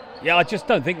shot clock. Yeah, I just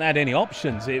don't think they had any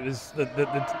options. It was the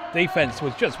defence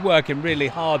was just working really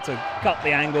hard to cut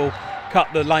the angle, cut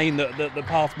the lane that the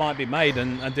path might be made,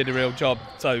 and did a real job.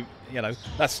 So,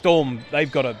 that Storm,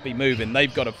 they've got to be moving.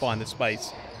 They've got to find the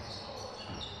space.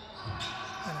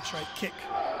 Penetrate kick,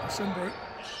 Sumbru.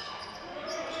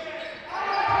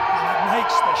 And it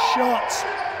makes the shot,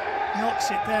 knocks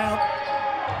it down,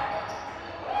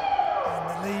 and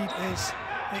the lead is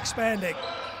expanding.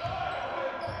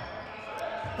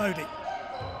 Bodie.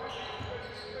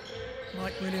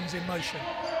 Mike Williams in motion.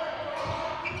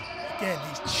 Again,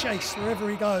 he's chased wherever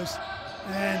he goes,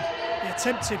 and the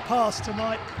attempted pass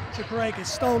to Greg is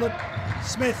stolen.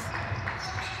 Smith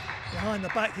behind the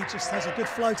back, he just has a good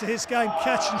flow to his game.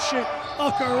 Catch and shoot,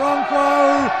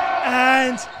 Okoronkwo,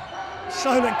 and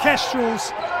Solent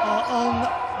Kestrels are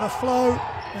on the flow,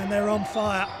 and they're on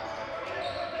fire.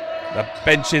 The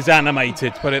bench is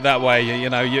animated, put it that way. You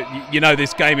know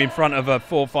this game in front of a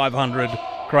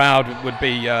 400-500 crowd would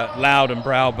be loud and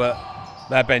proud, but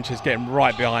their bench is getting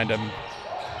right behind them.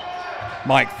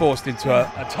 Mike forced into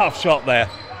a tough shot there.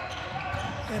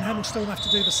 And Hemel Storm have to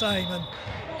do the same, and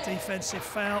defensive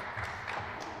foul.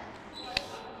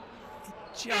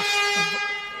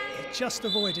 It just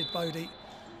avoided Bodie,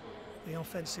 the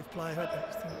offensive player. I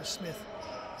think it was Smith.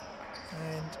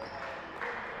 And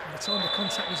by the time the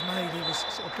contact was made, he was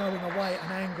sort of going away at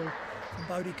an angle from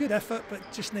Bodie. Good effort, but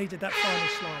just needed that final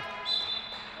slide.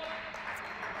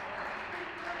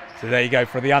 So there you go,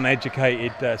 for the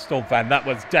uneducated Storm fan. That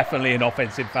was definitely an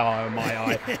offensive foul in my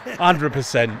eye,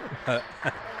 100%.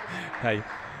 Hey,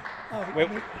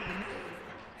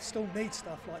 Storm need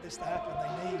stuff like this to happen.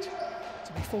 They need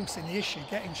to be forcing the issue,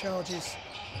 getting charges,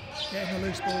 getting the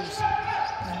loose balls,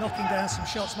 and knocking down some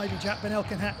shots. Maybe Jack Bennell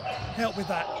can help with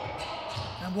that.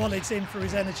 And Walid's in for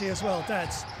his energy as well.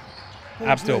 Dad's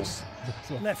Abdul, loose,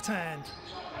 left hand.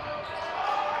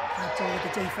 Abdul with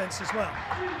the defence as well.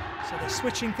 So they're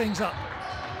switching things up.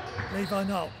 Levi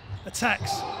Knoll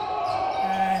attacks,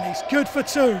 and he's good for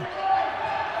two.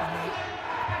 And they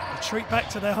retreat back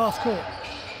to their half court.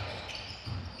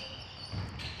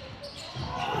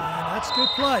 And that's good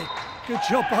play. Good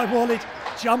job by Walid,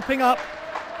 jumping up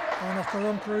on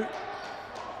Okoronkru.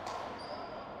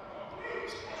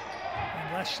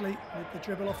 And Lashley with the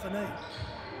dribble off the knee.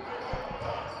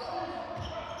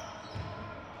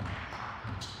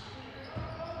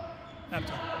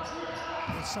 Abdul.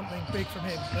 Needs something big from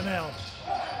him. Bennell.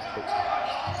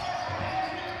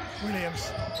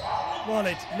 Williams.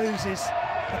 Walid loses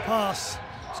the pass.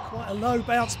 It's quite a low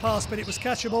bounce pass, but it was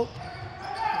catchable.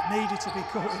 It needed to be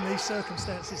caught in these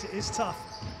circumstances. It is tough.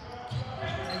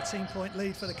 18-point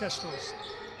lead for the Kestrels.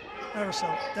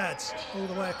 Aerosol, Dads, all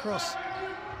the way across.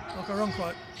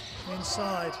 Okoronkwo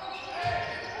inside.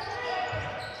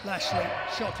 Lashley,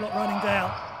 shot clock running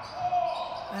down.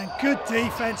 And good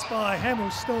defence by Hemel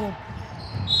Storm,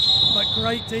 but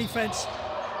great defence,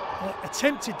 or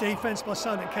attempted defence by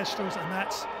Solent Kestrels, and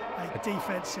that's a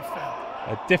defensive foul.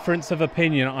 A difference of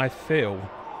opinion, I feel.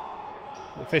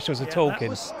 The officials are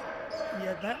talking.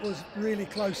 That was really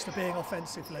close to being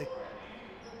offensive foul.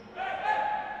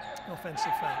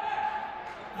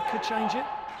 They could change it,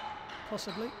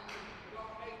 possibly.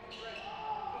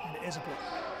 And it is a block.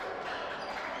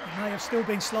 He may have still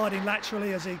been sliding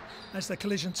laterally as the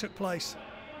collision took place.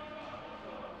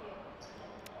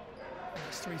 And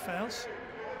that's 3 fouls.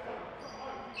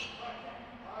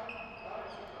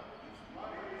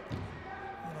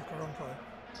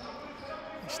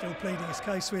 He's still pleading his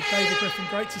case with David Griffin.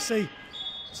 Great to see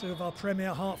 2 of our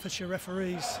premier Hertfordshire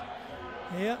referees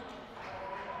here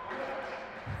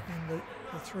in the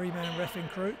 3-man reffing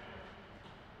crew.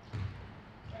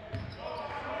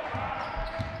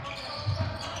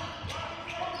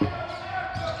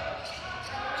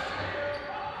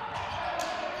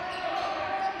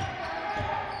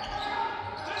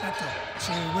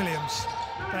 To Williams,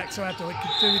 back to Abdul. He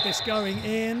could do with this going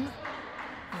in,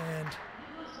 and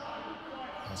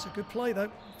that's a good play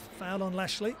though. Foul on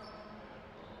Lashley.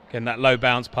 Again, that low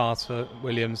bounce pass for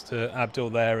Williams to Abdul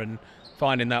there, and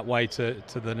finding that way to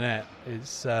the net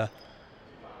is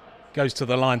goes to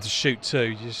the line to shoot too.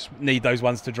 You just need those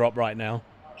ones to drop right now.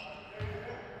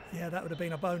 Yeah, that would have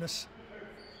been a bonus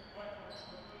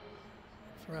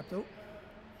for Abdul.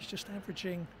 He's just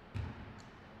averaging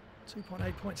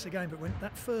 2.8 points a game, but when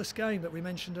that first game that we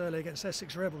mentioned earlier against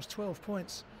Essex Rebels, 12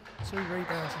 points, 2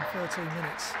 rebounds in 13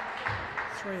 minutes,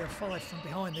 3 of 5 from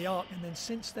behind the arc, and then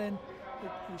since then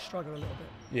he struggled a little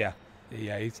bit.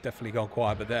 Yeah, he's definitely gone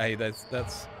quiet, but hey, let's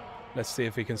see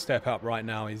if he can step up right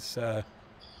now. He's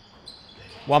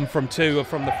 1 from 2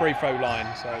 from the free throw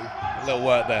line, so a little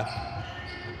work there.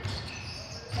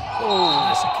 Oh,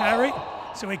 that's a carry.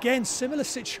 So again, similar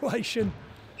situation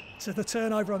to the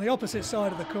turnover on the opposite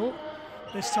side of the court.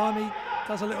 This time he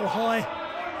does a little high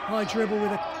dribble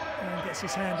and gets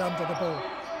his hand under the ball.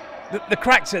 The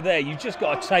cracks are there. You've just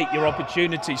got to take your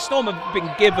opportunity. Storm have been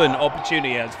given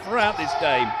opportunities throughout this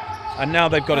game, and now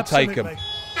they've got to take them.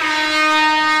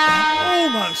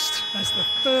 Almost, as the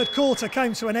third quarter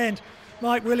came to an end,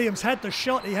 Mike Williams had the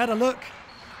shot. He had a look,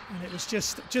 and it was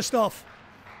just off.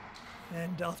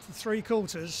 And after 3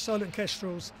 quarters, Solent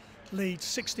Kestrels lead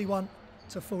 61-44.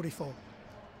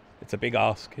 It's a big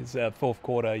ask. It's 4th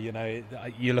quarter. You know,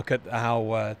 you look at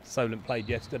how Solent played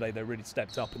yesterday. They really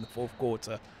stepped up in the 4th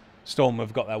quarter. Storm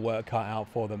have got their work cut out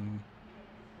for them.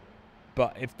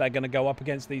 But if they're going to go up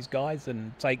against these guys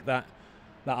and take that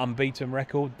unbeaten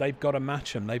record, they've got to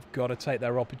match them. They've got to take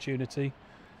their opportunity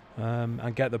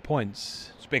and get the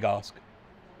points. It's a big ask.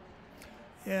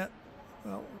 Yeah,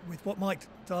 Well, with what Mike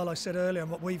Darlow said earlier and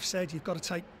what we've said, you've got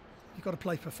to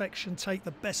play perfection, take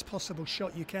the best possible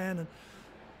shot you can,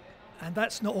 and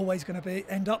that's not always going to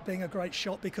end up being a great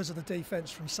shot because of the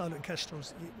defence from Solent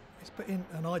Kestrels. But in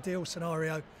an ideal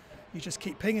scenario, you just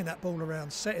keep pinging that ball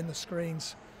around, setting the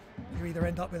screens. You either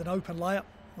end up with an open layup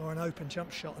or an open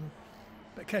jump shot.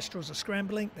 But Kestrels are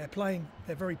scrambling. They're playing.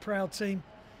 They're a very proud team,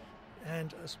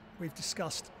 and as we've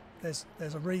discussed, there's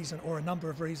a reason or a number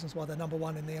of reasons why they're number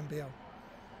one in the NBL.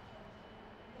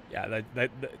 Yeah, they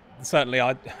certainly.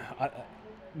 I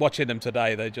watching them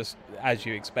today, they're just as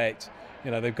you expect.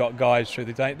 You know, they've got guys through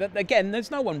the day. Again,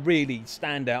 there's no one really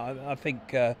stand out. I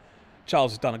think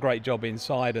Charles has done a great job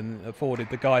inside and afforded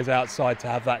the guys outside to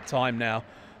have that time now,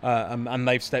 and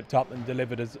they've stepped up and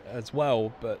delivered as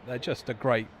well. But they're just a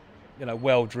great,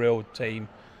 well-drilled team,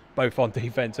 both on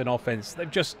defence and offence.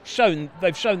 They've shown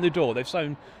the door. They've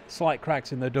shown slight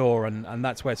cracks in the door, and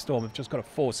that's where Storm have just got to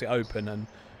force it open and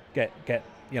get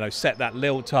set that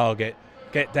little target,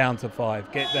 get down to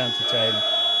 5, get down to 10,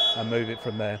 and move it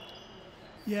from there.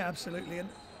 Yeah, absolutely. And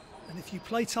if you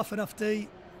play tough enough D,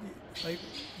 they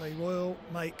will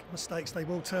make mistakes. They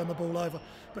will turn the ball over.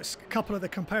 But a couple of the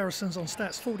comparisons on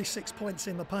stats: 46 points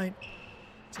in the paint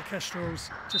to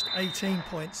Kestrels, just 18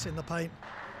 points in the paint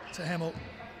to Hemel,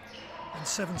 and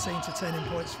 17 to 10 in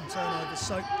points from turnovers.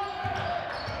 So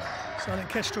Solent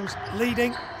Kestrels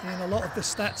leading in a lot of the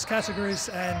stats categories,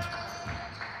 and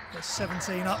they're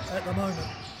 17 up at the moment.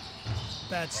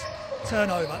 Bad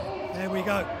turnover. There we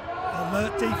go.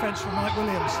 Alert defence from Mike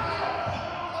Williams.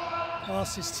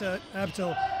 Passes to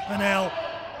Abdul. Hemel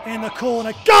in the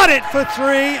corner. Got it for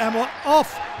 3, and we're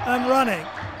off and running.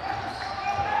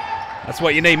 That's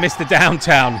what you need, Mr.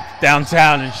 Downtown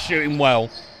and shooting well.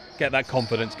 Get that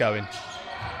confidence going.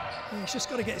 He's just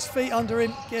got to get his feet under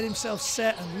him, get himself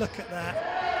set, and look at that.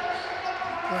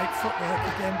 Great footwork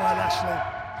again by Lashley.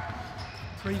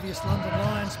 Previous London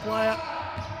Lions player.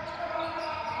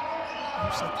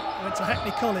 Also went to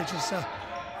Hackney College in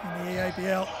the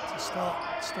EABL to start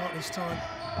his time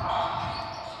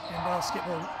in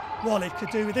basketball. Wally could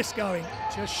do with this going,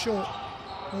 just short.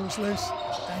 Ball's loose,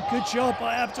 and good job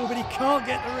by Abdul, but he can't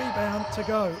get the rebound to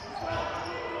go.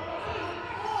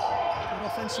 Good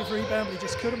offensive rebound, but he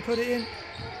just couldn't put it in.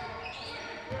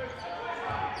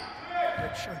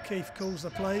 Rich O'Keefe calls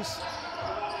the plays.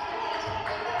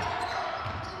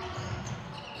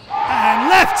 And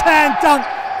left-hand dunk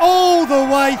all the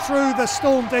way through the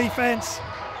Storm defence.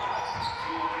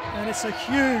 And it's a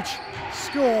huge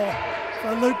score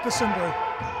for Luke Bassumbu.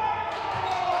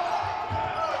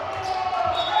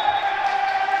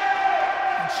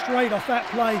 And straight off that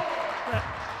play,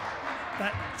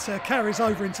 that carries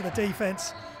over into the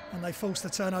defence, and they force the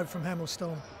turnover from Hemel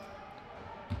Storm.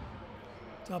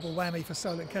 Double whammy for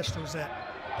Solent Kestrels there.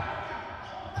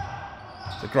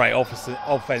 It's a great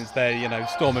offense there.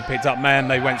 Storm had picked up man.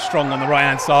 They went strong on the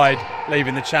right-hand side,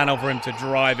 leaving the channel for him to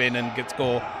drive in and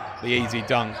score the easy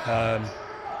dunk.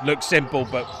 Looked simple,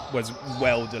 but was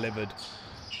well delivered.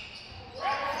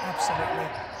 Absolutely.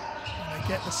 And they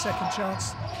get the second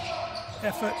chance.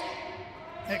 Effort.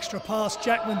 Extra pass.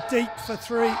 Jackman deep for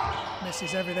 3.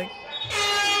 Misses everything.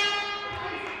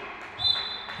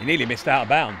 He nearly missed out of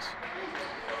bounds.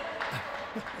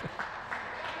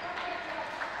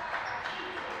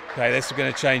 Okay, this is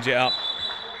going to change it up.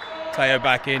 Teo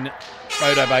back in,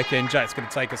 Bodo back in, Jack's going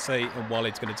to take a seat, and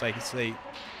Walid's going to take a seat.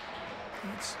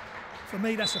 For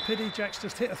me, that's a pity. Jack's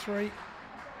just hit a 3.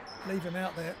 Leave him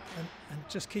out there and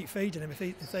just keep feeding him. If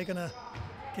they're going to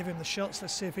give him the shots,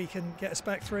 let's see if he can get us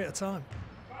back 3 at a time.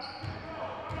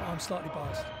 I'm slightly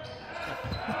biased.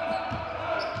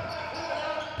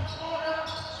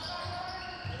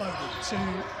 Bodo to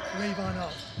Reeve.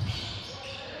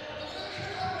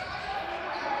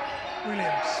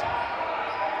 Williams.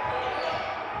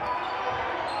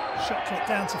 Shot clock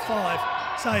down to 5.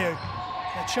 Teo.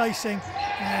 They're chasing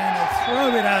and they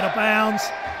throw it out of bounds,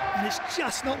 and it's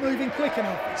just not moving quick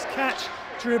enough. It's catch,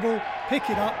 dribble, pick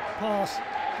it up, pass.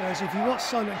 Whereas if you watch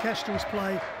Solent Kestrels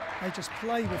play, they just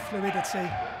play with fluidity,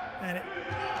 and it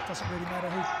doesn't really matter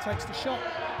who takes the shot.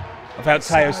 I felt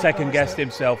Teo second-guessed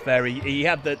himself there. He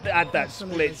had that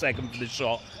split second for the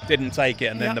shot, didn't take it,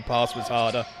 and then the pass was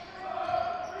harder.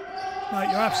 No,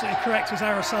 you're absolutely correct as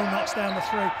Aerosol knocks down the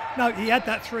 3. No, he had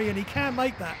that 3 and he can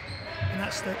make that. And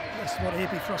that's what he'd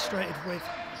be frustrated with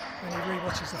when he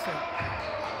re-watches the film.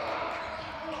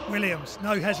 Williams,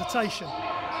 no hesitation.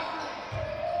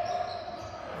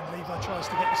 And Levi tries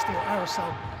to get the steal.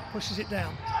 Aerosol pushes it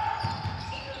down.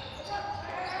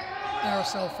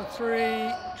 Aerosol for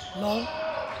 3. Long.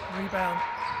 Rebound.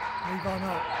 Levi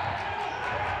no.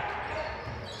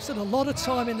 Still a lot of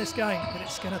time in this game, but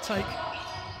it's going to take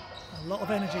a lot of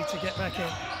energy to get back in.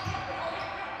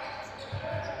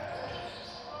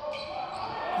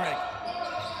 Greg.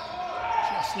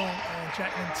 Just long, and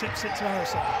Jackman tips it to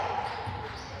Aerosol.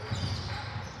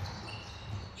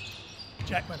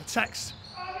 Jackman attacks,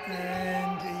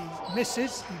 and he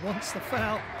misses. He wants the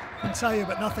foul from Taylor,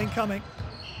 but nothing coming.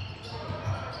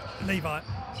 Levi.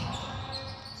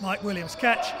 Mike Williams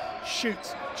catch,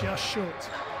 shoots, just short.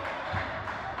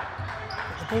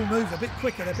 But the ball moved a bit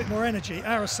quicker, a bit more energy.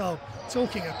 Aerosol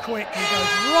talking a quick, he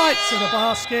goes right to the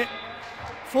basket,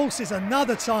 forces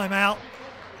another timeout.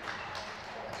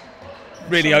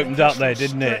 Really opened up there,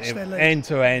 didn't it? End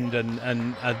to end,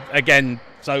 and again,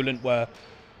 Solent were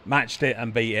matched it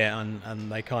and beat it,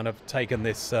 and they kind of taken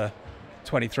this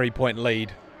 23-point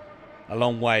lead a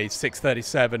long way.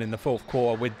 6:37 in the fourth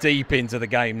quarter. We're deep into the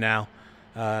game now.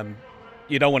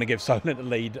 You don't want to give Solent a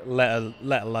lead,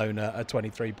 let alone a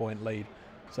 23-point lead.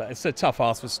 So it's a tough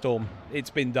ask for Storm. It's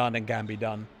been done and can be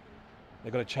done.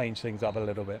 They've got to change things up a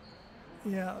little bit.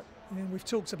 Yeah, I mean, we've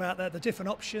talked about that, the different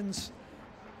options.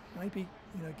 Maybe,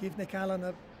 you know, give Nick Allen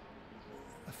a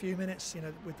few minutes, you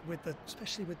know, with the,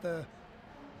 especially with the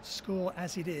score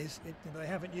as it is. You know, they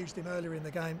haven't used him earlier in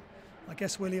the game. I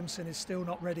guess Williamson is still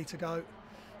not ready to go.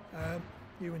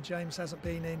 Ewan James hasn't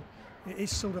been in. It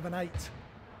is sort of an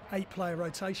eight-player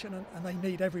rotation, and they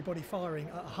need everybody firing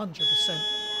at 100%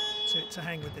 to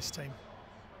hang with this team.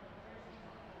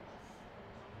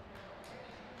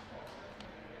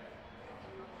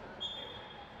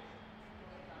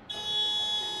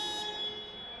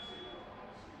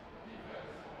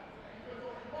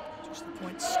 Just the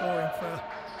points scoring for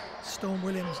Storm.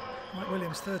 Mike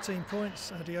Williams 13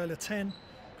 points, Adiola 10,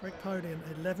 Greg Podian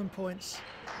 11 points,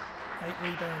 8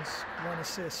 rebounds, 1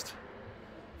 assist,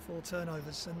 4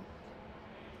 turnovers. And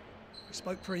we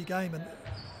spoke pre-game, and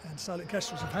Solent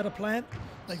Kestrels have had a plan.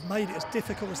 They've made it as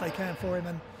difficult as they can for him,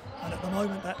 and at the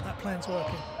moment that plan's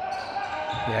working.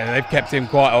 Yeah, they've kept him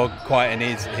quite in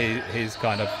his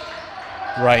kind of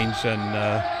range,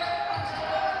 and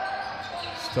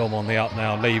Storm on the up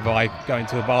now. Levi going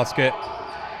to the basket.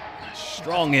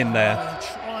 Strong in there.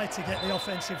 Tried to get the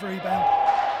offensive rebound,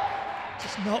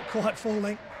 just not quite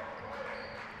falling.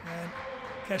 And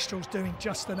Kestrels doing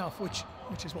just enough, which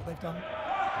is what they've done.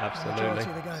 Absolutely. The majority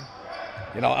of the game.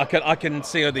 You know, I can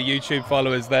see all the YouTube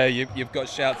followers there. You've got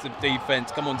shouts of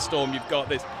defense. Come on, Storm, you've got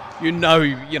this. You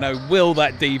know, will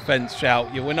that defense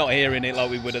shout? We're not hearing it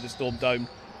like we would at the Storm Dome.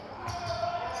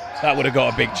 That would have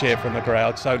got a big cheer from the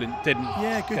crowd. Solent didn't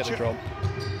get the drop.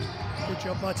 Good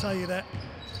job by Taylor there.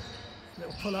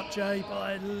 Little pull-up J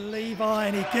by Levi,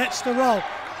 and he gets the roll.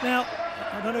 Now,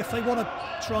 I don't know if they want to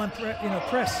try and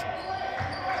press,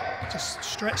 just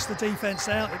stretch the defence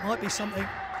out. It might be something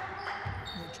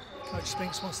Coach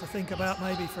Spinks wants to think about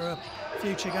maybe for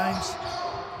future games.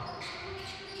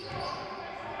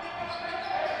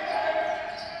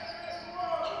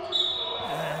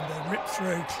 And a rip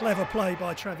through, clever play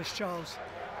by Travis Charles,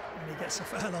 and he gets a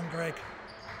foul on Greg.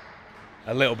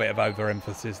 A little bit of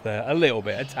overemphasis there,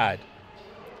 a tad.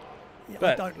 Yeah,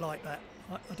 but I don't like that.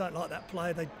 I don't like that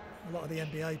play. A lot of the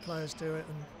NBA players do it,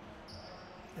 and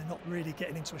they're not really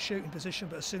getting into a shooting position,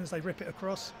 but as soon as they rip it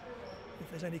across, if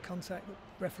there's any contact, the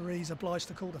referee's obliged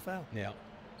to call the foul. Yeah.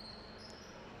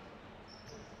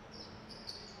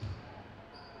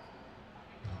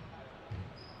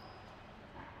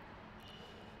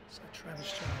 So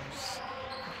Travis Charles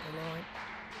at the line,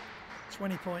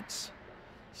 20 points,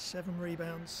 7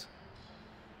 rebounds.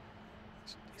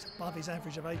 He's above his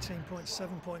average of 18 points,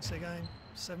 7 points a game,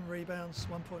 7 rebounds,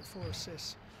 1.4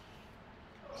 assists.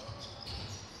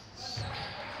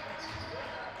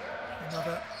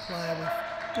 Another player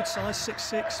with good size,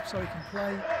 6'6", so he can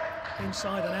play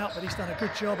inside and out, but he's done a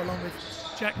good job along with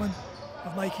Jackman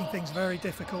of making things very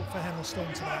difficult for Hemel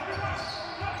Storm tonight.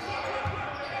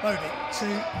 Bodie to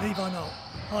Levi Knoll.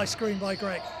 High screen by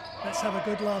Greg. Let's have a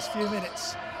good last few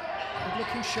minutes. Good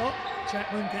looking shot.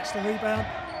 Jackman gets the rebound.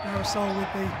 Aerosol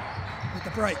with the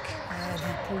break, and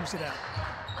he pulls it out.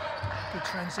 Good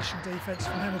transition defence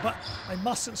from Hemel, but they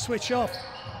mustn't switch off.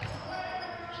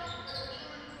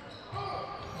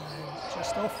 And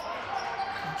just off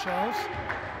from Charles.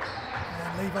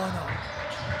 And Levi Knoll.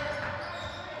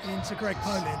 Into Greg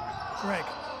Polin. Greg,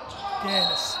 again,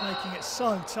 it's making it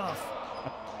so tough.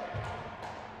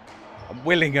 I'm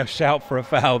willing a shout for a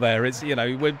foul there. It's, you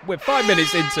know, we're 5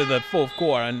 minutes into the fourth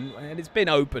quarter, and it's been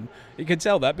open. You can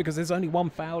tell that because there's only 1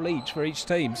 foul each for each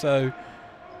team. So,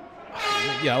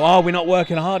 you know, are we not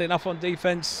working hard enough on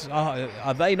defense?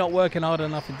 Are they not working hard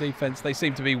enough in defense? They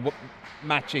seem to be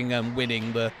matching and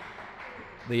winning the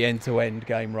end-to-end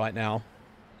game right now.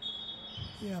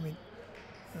 Yeah, I mean,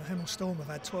 Hemel Storm have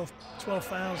had 12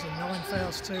 fouls and 9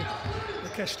 fouls to the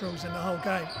Kestrels in the whole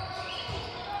game.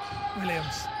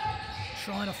 Williams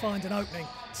trying to find an opening.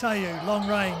 Tayu, long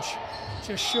range,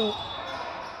 just short.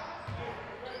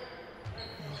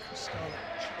 Scarlett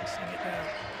chasing it down.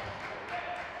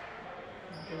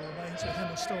 The ball remains with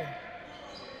Hemel Storm.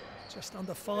 Just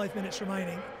under 5 minutes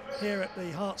remaining here at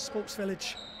the Hart Sports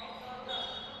Village,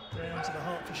 grounds of the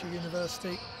Hertfordshire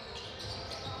University.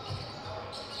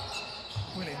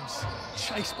 Williams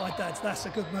chased by Dads, that's a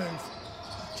good move.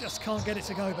 Just can't get it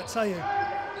to go, but Tayu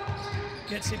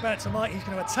gets it back to Mike. He's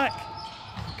going to attack.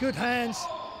 Good hands,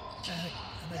 and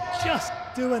they just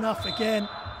do enough again.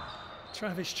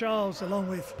 Travis Charles along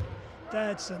with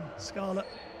Dads and Scarlett.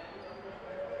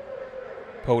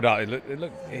 Pulled up.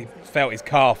 He felt his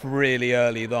calf really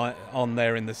early on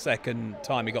there in the second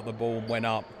time he got the ball and went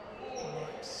up.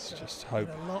 Just hope.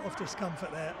 A lot of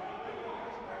discomfort there.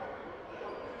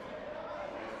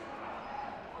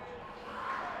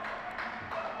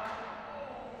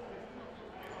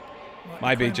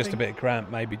 Maybe just a bit of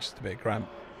cramp. Maybe just a bit of cramp.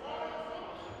 You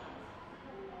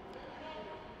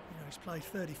know, he's played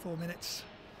 34 minutes.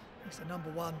 He's the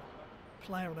 #1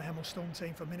 player on the Hemel Storm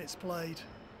team for minutes played.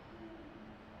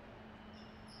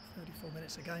 34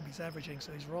 minutes a game he's averaging,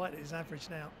 so he's right at his average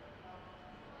now.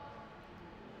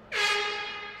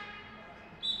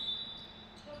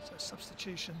 So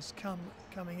substitutions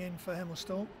coming in for Hemel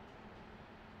Storm.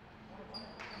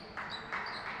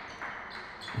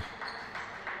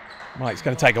 Mike's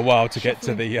going to take a while to get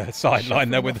to the sideline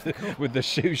there with the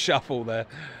shoe shuffle there.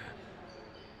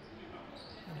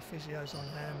 And the physio's on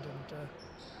hand, and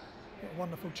what a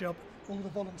wonderful job. All the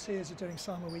volunteers are doing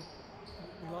some, we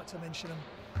like to mention them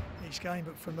each game,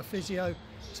 but from the physio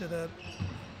to the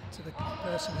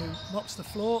person who mops the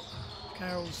floor,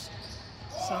 Carol's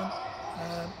son.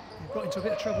 We got into a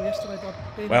bit of trouble yesterday by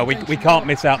being. Well, we can't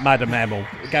miss out Madam Hemel,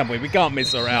 can we? We can't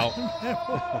miss her out.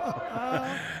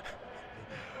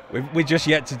 We're just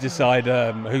yet to decide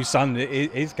whose son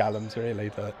is Callum's, really.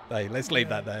 But hey, let's leave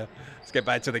that there. Let's get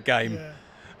back to the game.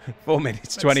 Yeah. 4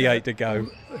 minutes 28 to go.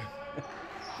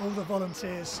 All the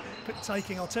volunteers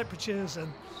taking our temperatures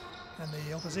and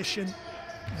the opposition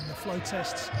and the flow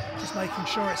tests, just making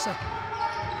sure it's an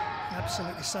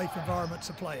absolutely safe environment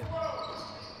to play in.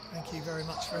 Thank you very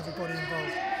much for everybody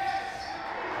involved.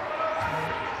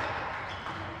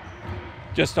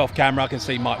 Just off camera, I can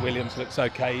see Mike Williams looks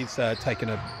okay. He's taken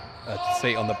a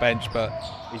seat on the bench, but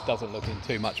he doesn't look in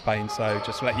too much pain. So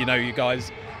just to let you know, you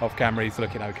guys, off camera, he's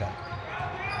looking okay.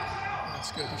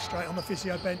 That's good. He's straight on the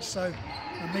physio bench, so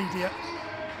immediate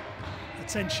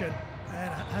attention. And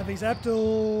Hafiz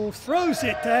Abdul throws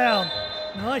it down.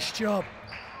 Nice job.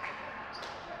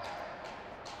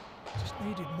 Just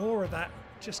needed more of that.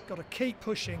 Just got to keep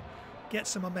pushing, get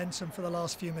some momentum for the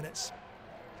last few minutes.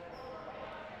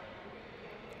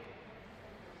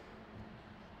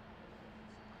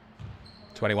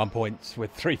 .21 points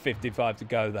with 3:55 to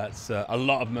go. That's a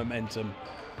lot of momentum.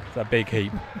 It's a big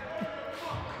heap.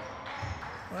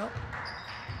 Well,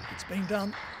 it's been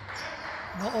done.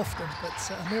 Not often, but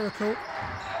a miracle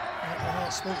at the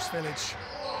Hart Sports Village.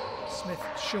 Smith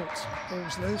short,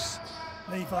 ball's loose.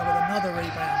 Levi with another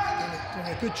rebound.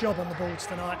 Doing a good job on the boards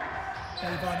tonight.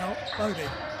 Levi not. Bodie.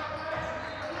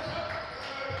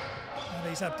 And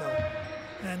he's Abdul.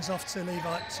 Hands off to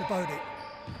Levi, to Bodie.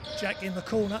 Jack in the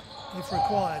corner if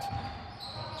required.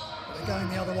 But they're going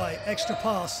the other way. Extra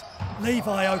pass.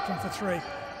 Levi open for three.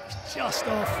 It's just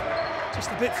off. Just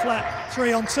a bit flat.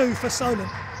 3 on 2 for Solent.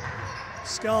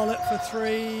 Scarlett for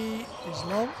 3 is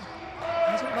long.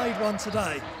 Hasn't made one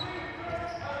today.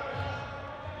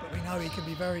 But we know he can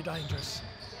be very dangerous.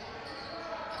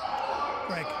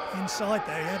 Greg inside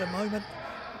there. He had a moment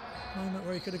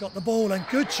where he could have got the ball, and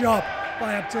good job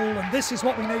by Abdul, and this is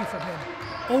what we need from him.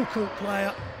 All-court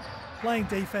player, playing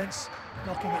defence,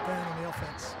 knocking it down on the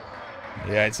offence.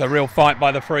 Yeah, it's a real fight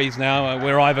by the frees now.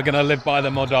 We're either going to live by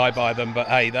them or die by them, but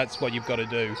hey, that's what you've got to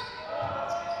do.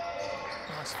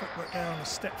 Nice footwork down, a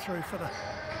step through for the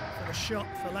shot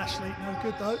for Lashley. No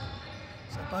good though.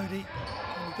 So Bodie,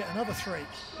 can we get another 3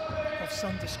 of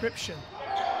some description?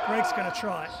 Greg's going to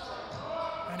try,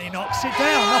 and he knocks it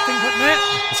down. Nothing but net.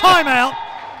 Timeout.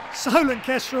 Solent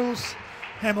Kestrels.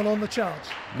 Hemel on the charge.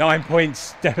 9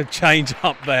 points, change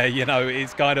up there. You know,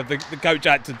 it's kind of the coach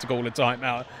had to call a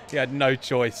timeout. He had no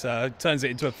choice. Turns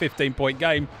it into a 15-point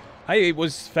game. Hey,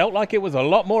 felt like it was a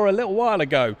lot more a little while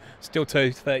ago. Still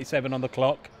 2:37 on the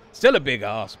clock. Still a big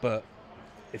ask, but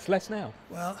it's less now.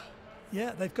 Well,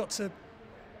 yeah, they've got to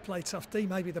play tough D.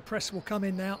 Maybe the press will come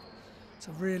in now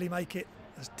to really make it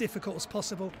as difficult as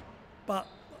possible. But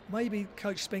maybe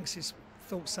Coach Spinks is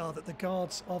thoughts are that the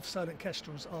guards of Solent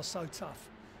Kestrels are so tough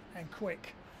and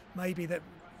quick. Maybe that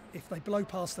if they blow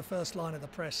past the first line of the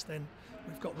press, then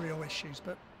we've got real issues.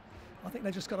 But I think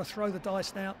they've just got to throw the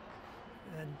dice now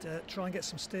and try and get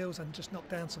some steals and just knock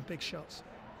down some big shots.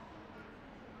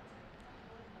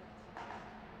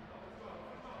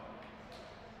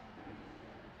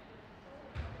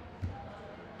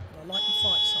 But I like the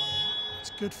fight, Simon.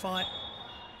 It's a good fight.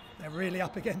 They're really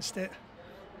up against it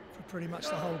for pretty much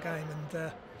the whole game,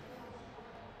 and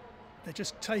they're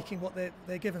just taking what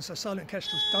they're given. So Solent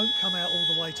Kestrels don't come out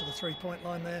all the way to the three-point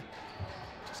line there.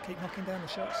 Just keep knocking down the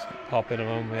shots. Popping them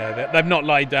on, yeah. They've not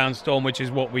laid down Storm, which is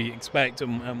what we expect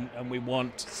and we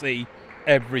want to see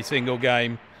every single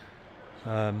game.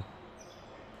 So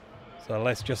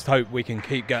let's just hope we can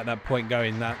keep getting that point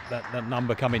going, that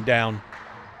number coming down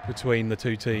between the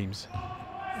two teams.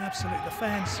 Absolutely, the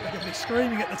fans are going to be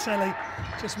screaming at the telly,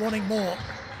 just wanting more.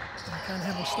 And can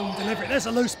Hemel Storm deliver it? There's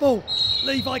a loose ball.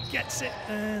 Levi gets it,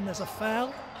 and there's a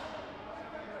foul.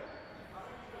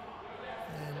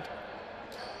 And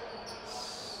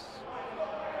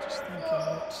just thinking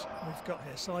what we've got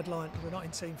here. Sideline, we're not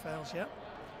in team fouls yet.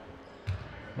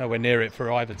 Nowhere near it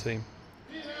for either team.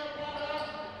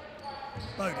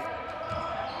 Bodie.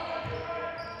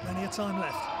 Plenty of time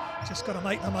left. Just got to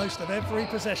make the most of every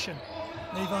possession.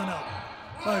 Levi up.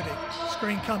 Bodie.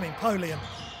 Screen coming. Polian.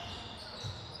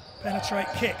 Penetrate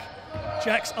kick.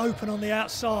 Jack's open on the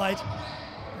outside.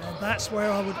 And that's where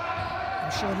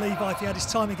I'm sure Levi, if he had his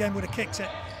time again, would have kicked it.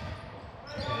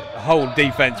 The whole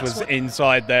defence was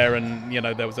inside there, and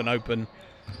there was an open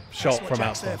shot from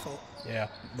Jack's outside. there for. Yeah,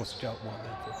 what's Jack want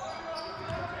there for?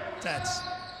 Dads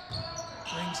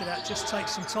brings it out, just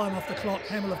takes some time off the clock.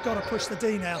 Hemel have got to push the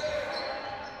D now.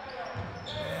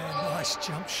 And nice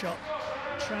jump shot.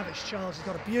 Travis Charles has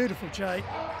got a beautiful J.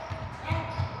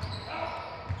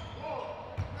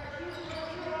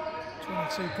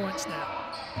 22 points now.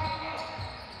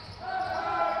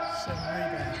 7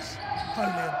 rebounds.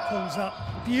 Polian pulls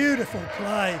up. Beautiful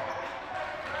play.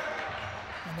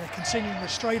 And they're continuing the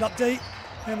straight up D.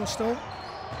 Hemel Storm.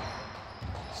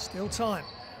 Still time.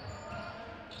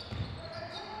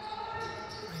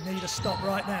 They need a stop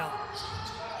right now.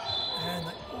 And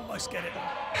they almost get it.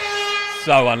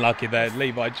 So unlucky there.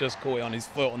 Levi just caught it on his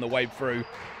foot on the way through.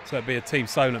 So it'd be a Team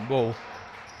Solent ball.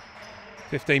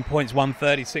 15 points,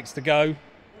 1:36 to go.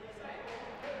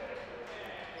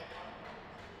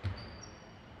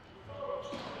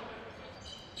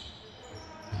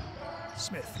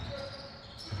 Smith.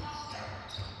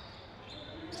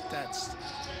 Dads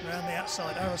around the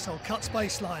outside. Aerosol cuts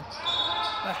baseline.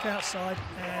 Back outside,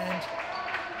 and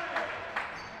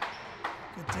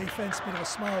good defense. Bit of a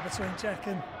smile between Jack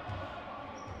and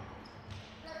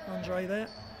Andre there.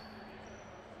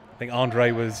 I think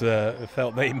Andre was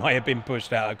felt that he might have been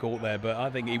pushed out of court there, but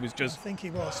I think he was just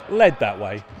led that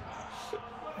way.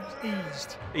 He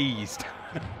was Eased.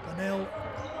 Bonnell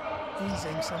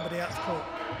easing somebody out of court.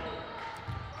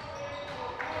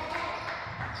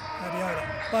 Adiola.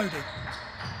 Bodie.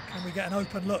 Can we get an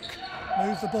open look?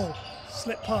 Move the ball.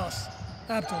 Slip pass.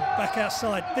 Abdul back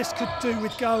outside. This could do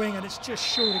with going, and it's just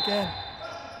short again.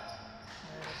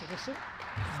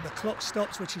 And the clock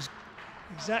stops, which is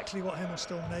exactly what Hemel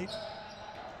Storm need.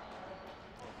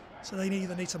 So they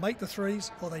either need to make the threes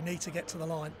or they need to get to the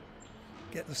line,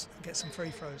 get some free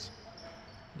throws.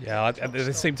 Yeah,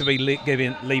 they seem to be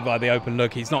giving Levi the open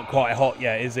look. He's not quite hot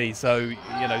yet, is he? So,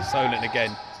 Solent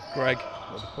again. Greg,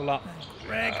 pull up. And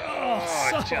Greg,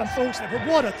 so unfortunate, but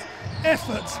what an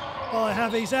effort by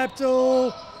Hafiz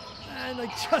Abdul. And they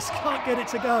just can't get it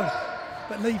to go.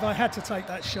 But Levi had to take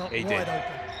that shot wide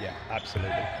open. Yeah,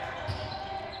 absolutely.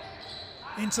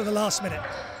 Into the last minute.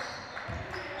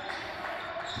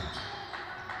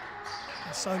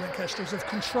 And Solent Kestrels have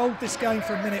controlled this game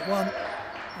from minute one.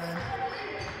 And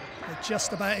they're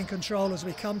just about in control as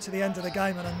we come to the end of the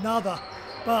game. And another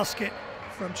basket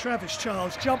from Travis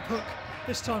Charles. Jump hook,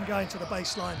 this time going to the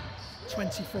baseline.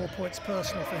 24 points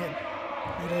personal for him.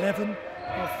 11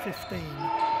 of 15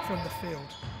 from the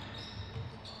field.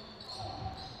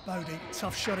 Bodie,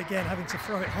 tough shot again, having to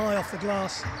throw it high off the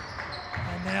glass.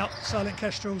 And now Solent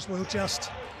Kestrels will just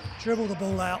dribble the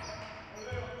ball out.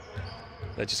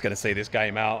 They're just going to see this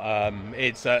game out.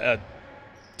 It's a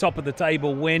top of the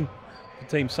table win for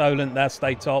Team Solent. They'll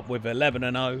stay top with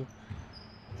 11-0.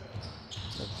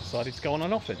 They've decided to go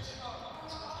on offense.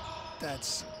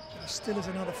 Dads, there still is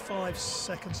another 5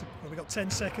 seconds. Well, we've got 10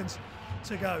 seconds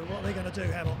to go. What are they going to do,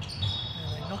 Hemel?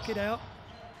 And they knock it out.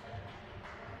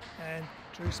 And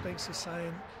Drew Spinks is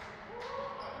saying,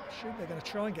 shoot, they're going to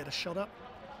try and get a shot up.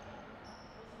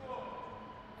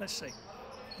 Let's see.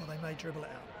 Well, they may dribble it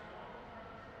out.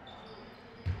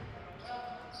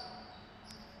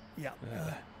 Yeah,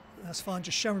 that's fine.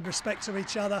 Just showing respect to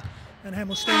each other. And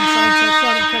Hemel saying to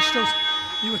Solent Kestrels,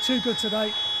 you were too good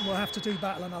today. We'll have to do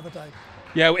battle another day.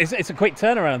 Yeah, it's a quick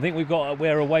turnaround. I think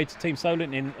we're away to Team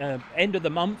Solent in end of the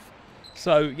month.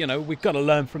 So, you know, we've got to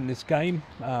learn from this game,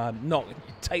 not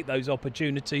take those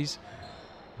opportunities.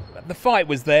 The fight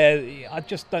was there. I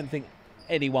just don't think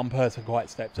any one person quite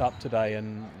stepped up today,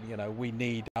 and, you know, we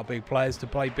need our big players to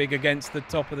play big against the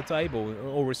top of the table.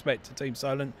 All respect to Team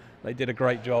Solent. They did a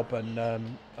great job and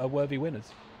are worthy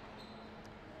winners.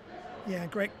 Yeah,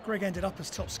 Greg ended up as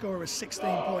top scorer with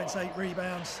 16 points, 8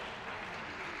 rebounds,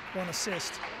 1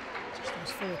 assist. Just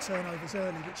those 4 turnovers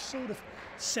early, which sort of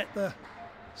set the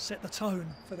tone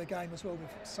for the game as well, with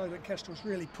Solent Kestrels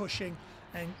really pushing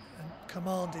and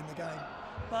commanding the game.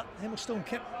 But Hemel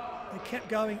kept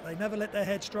going. They never let their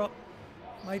heads drop.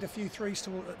 Made a few threes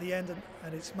at the end,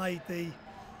 and it's made the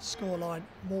scoreline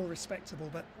more respectable.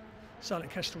 But Solent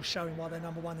Kestrels showing why they're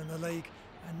 #1 in the league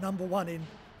and #1 in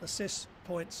assists,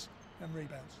 points, and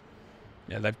rebounds.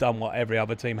 Yeah, they've done what every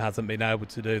other team hasn't been able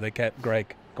to do. They kept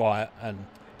Greg quiet and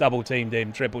double teamed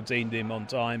him, triple teamed him on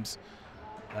times.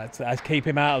 That's keep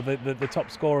him out of the top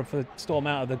scorer for Storm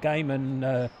out of the game,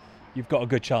 and you've got a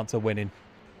good chance of winning.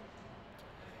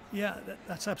 Yeah,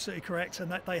 that's absolutely correct.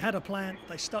 And they had a plan,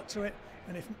 they stuck to it.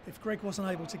 And if Greg wasn't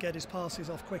able to get his passes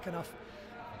off quick enough,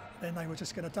 then they were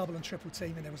just going to double and triple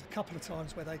team. And there was a couple of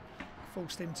times where they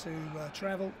forced him to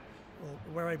travel,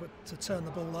 or were able to turn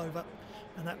the ball over,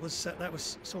 and that was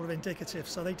sort of indicative.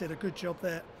 So they did a good job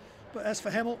there. But as for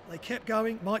Hemel, they kept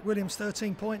going. Mike Williams,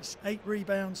 13 points, 8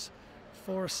 rebounds,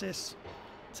 4 assists,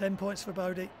 10 points for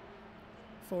Bodie,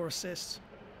 4 assists.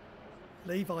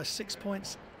 Levi, 6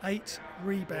 points, 8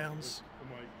 rebounds,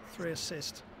 3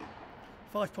 assists.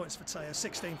 5 points for Teo,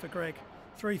 16 for Greg,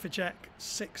 3 for Jack,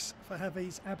 6 for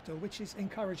Hafiz Abdul, which is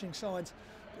encouraging signs.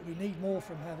 But we need more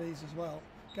from Hafiz as well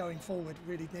going forward.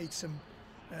 Really need some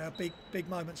big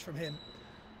moments from him.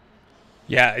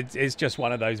 Yeah, it's just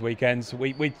one of those weekends.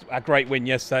 We a great win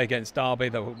yesterday against Derby.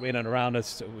 They were in and around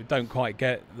us. We don't quite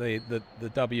get the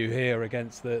W here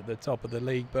against the top of the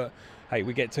league, but hey,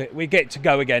 we get to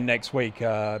go again next week.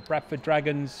 Bradford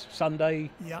Dragons Sunday.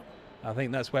 Yeah, I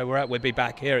think that's where we're at. We'll be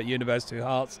back here at University of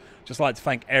Hearts. Just like to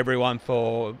thank everyone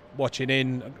for watching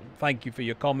in. Thank you for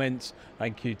your comments.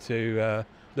 Thank you to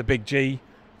the Big G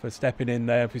for stepping in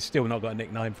there. We've still not got a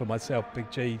nickname for myself,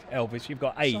 Big G. Elvis, you've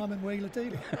got 8. Simon Wheeler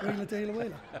Dealer. Wheeler Dealer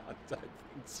Wheeler. I don't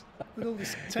think so. With all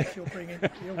this tech you're bringing,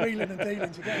 you're wheeling and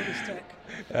dealing to get all this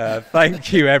tech.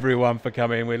 Thank you everyone for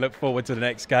coming. We look forward to the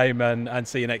next game and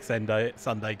see you next Sunday.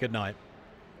 Good night.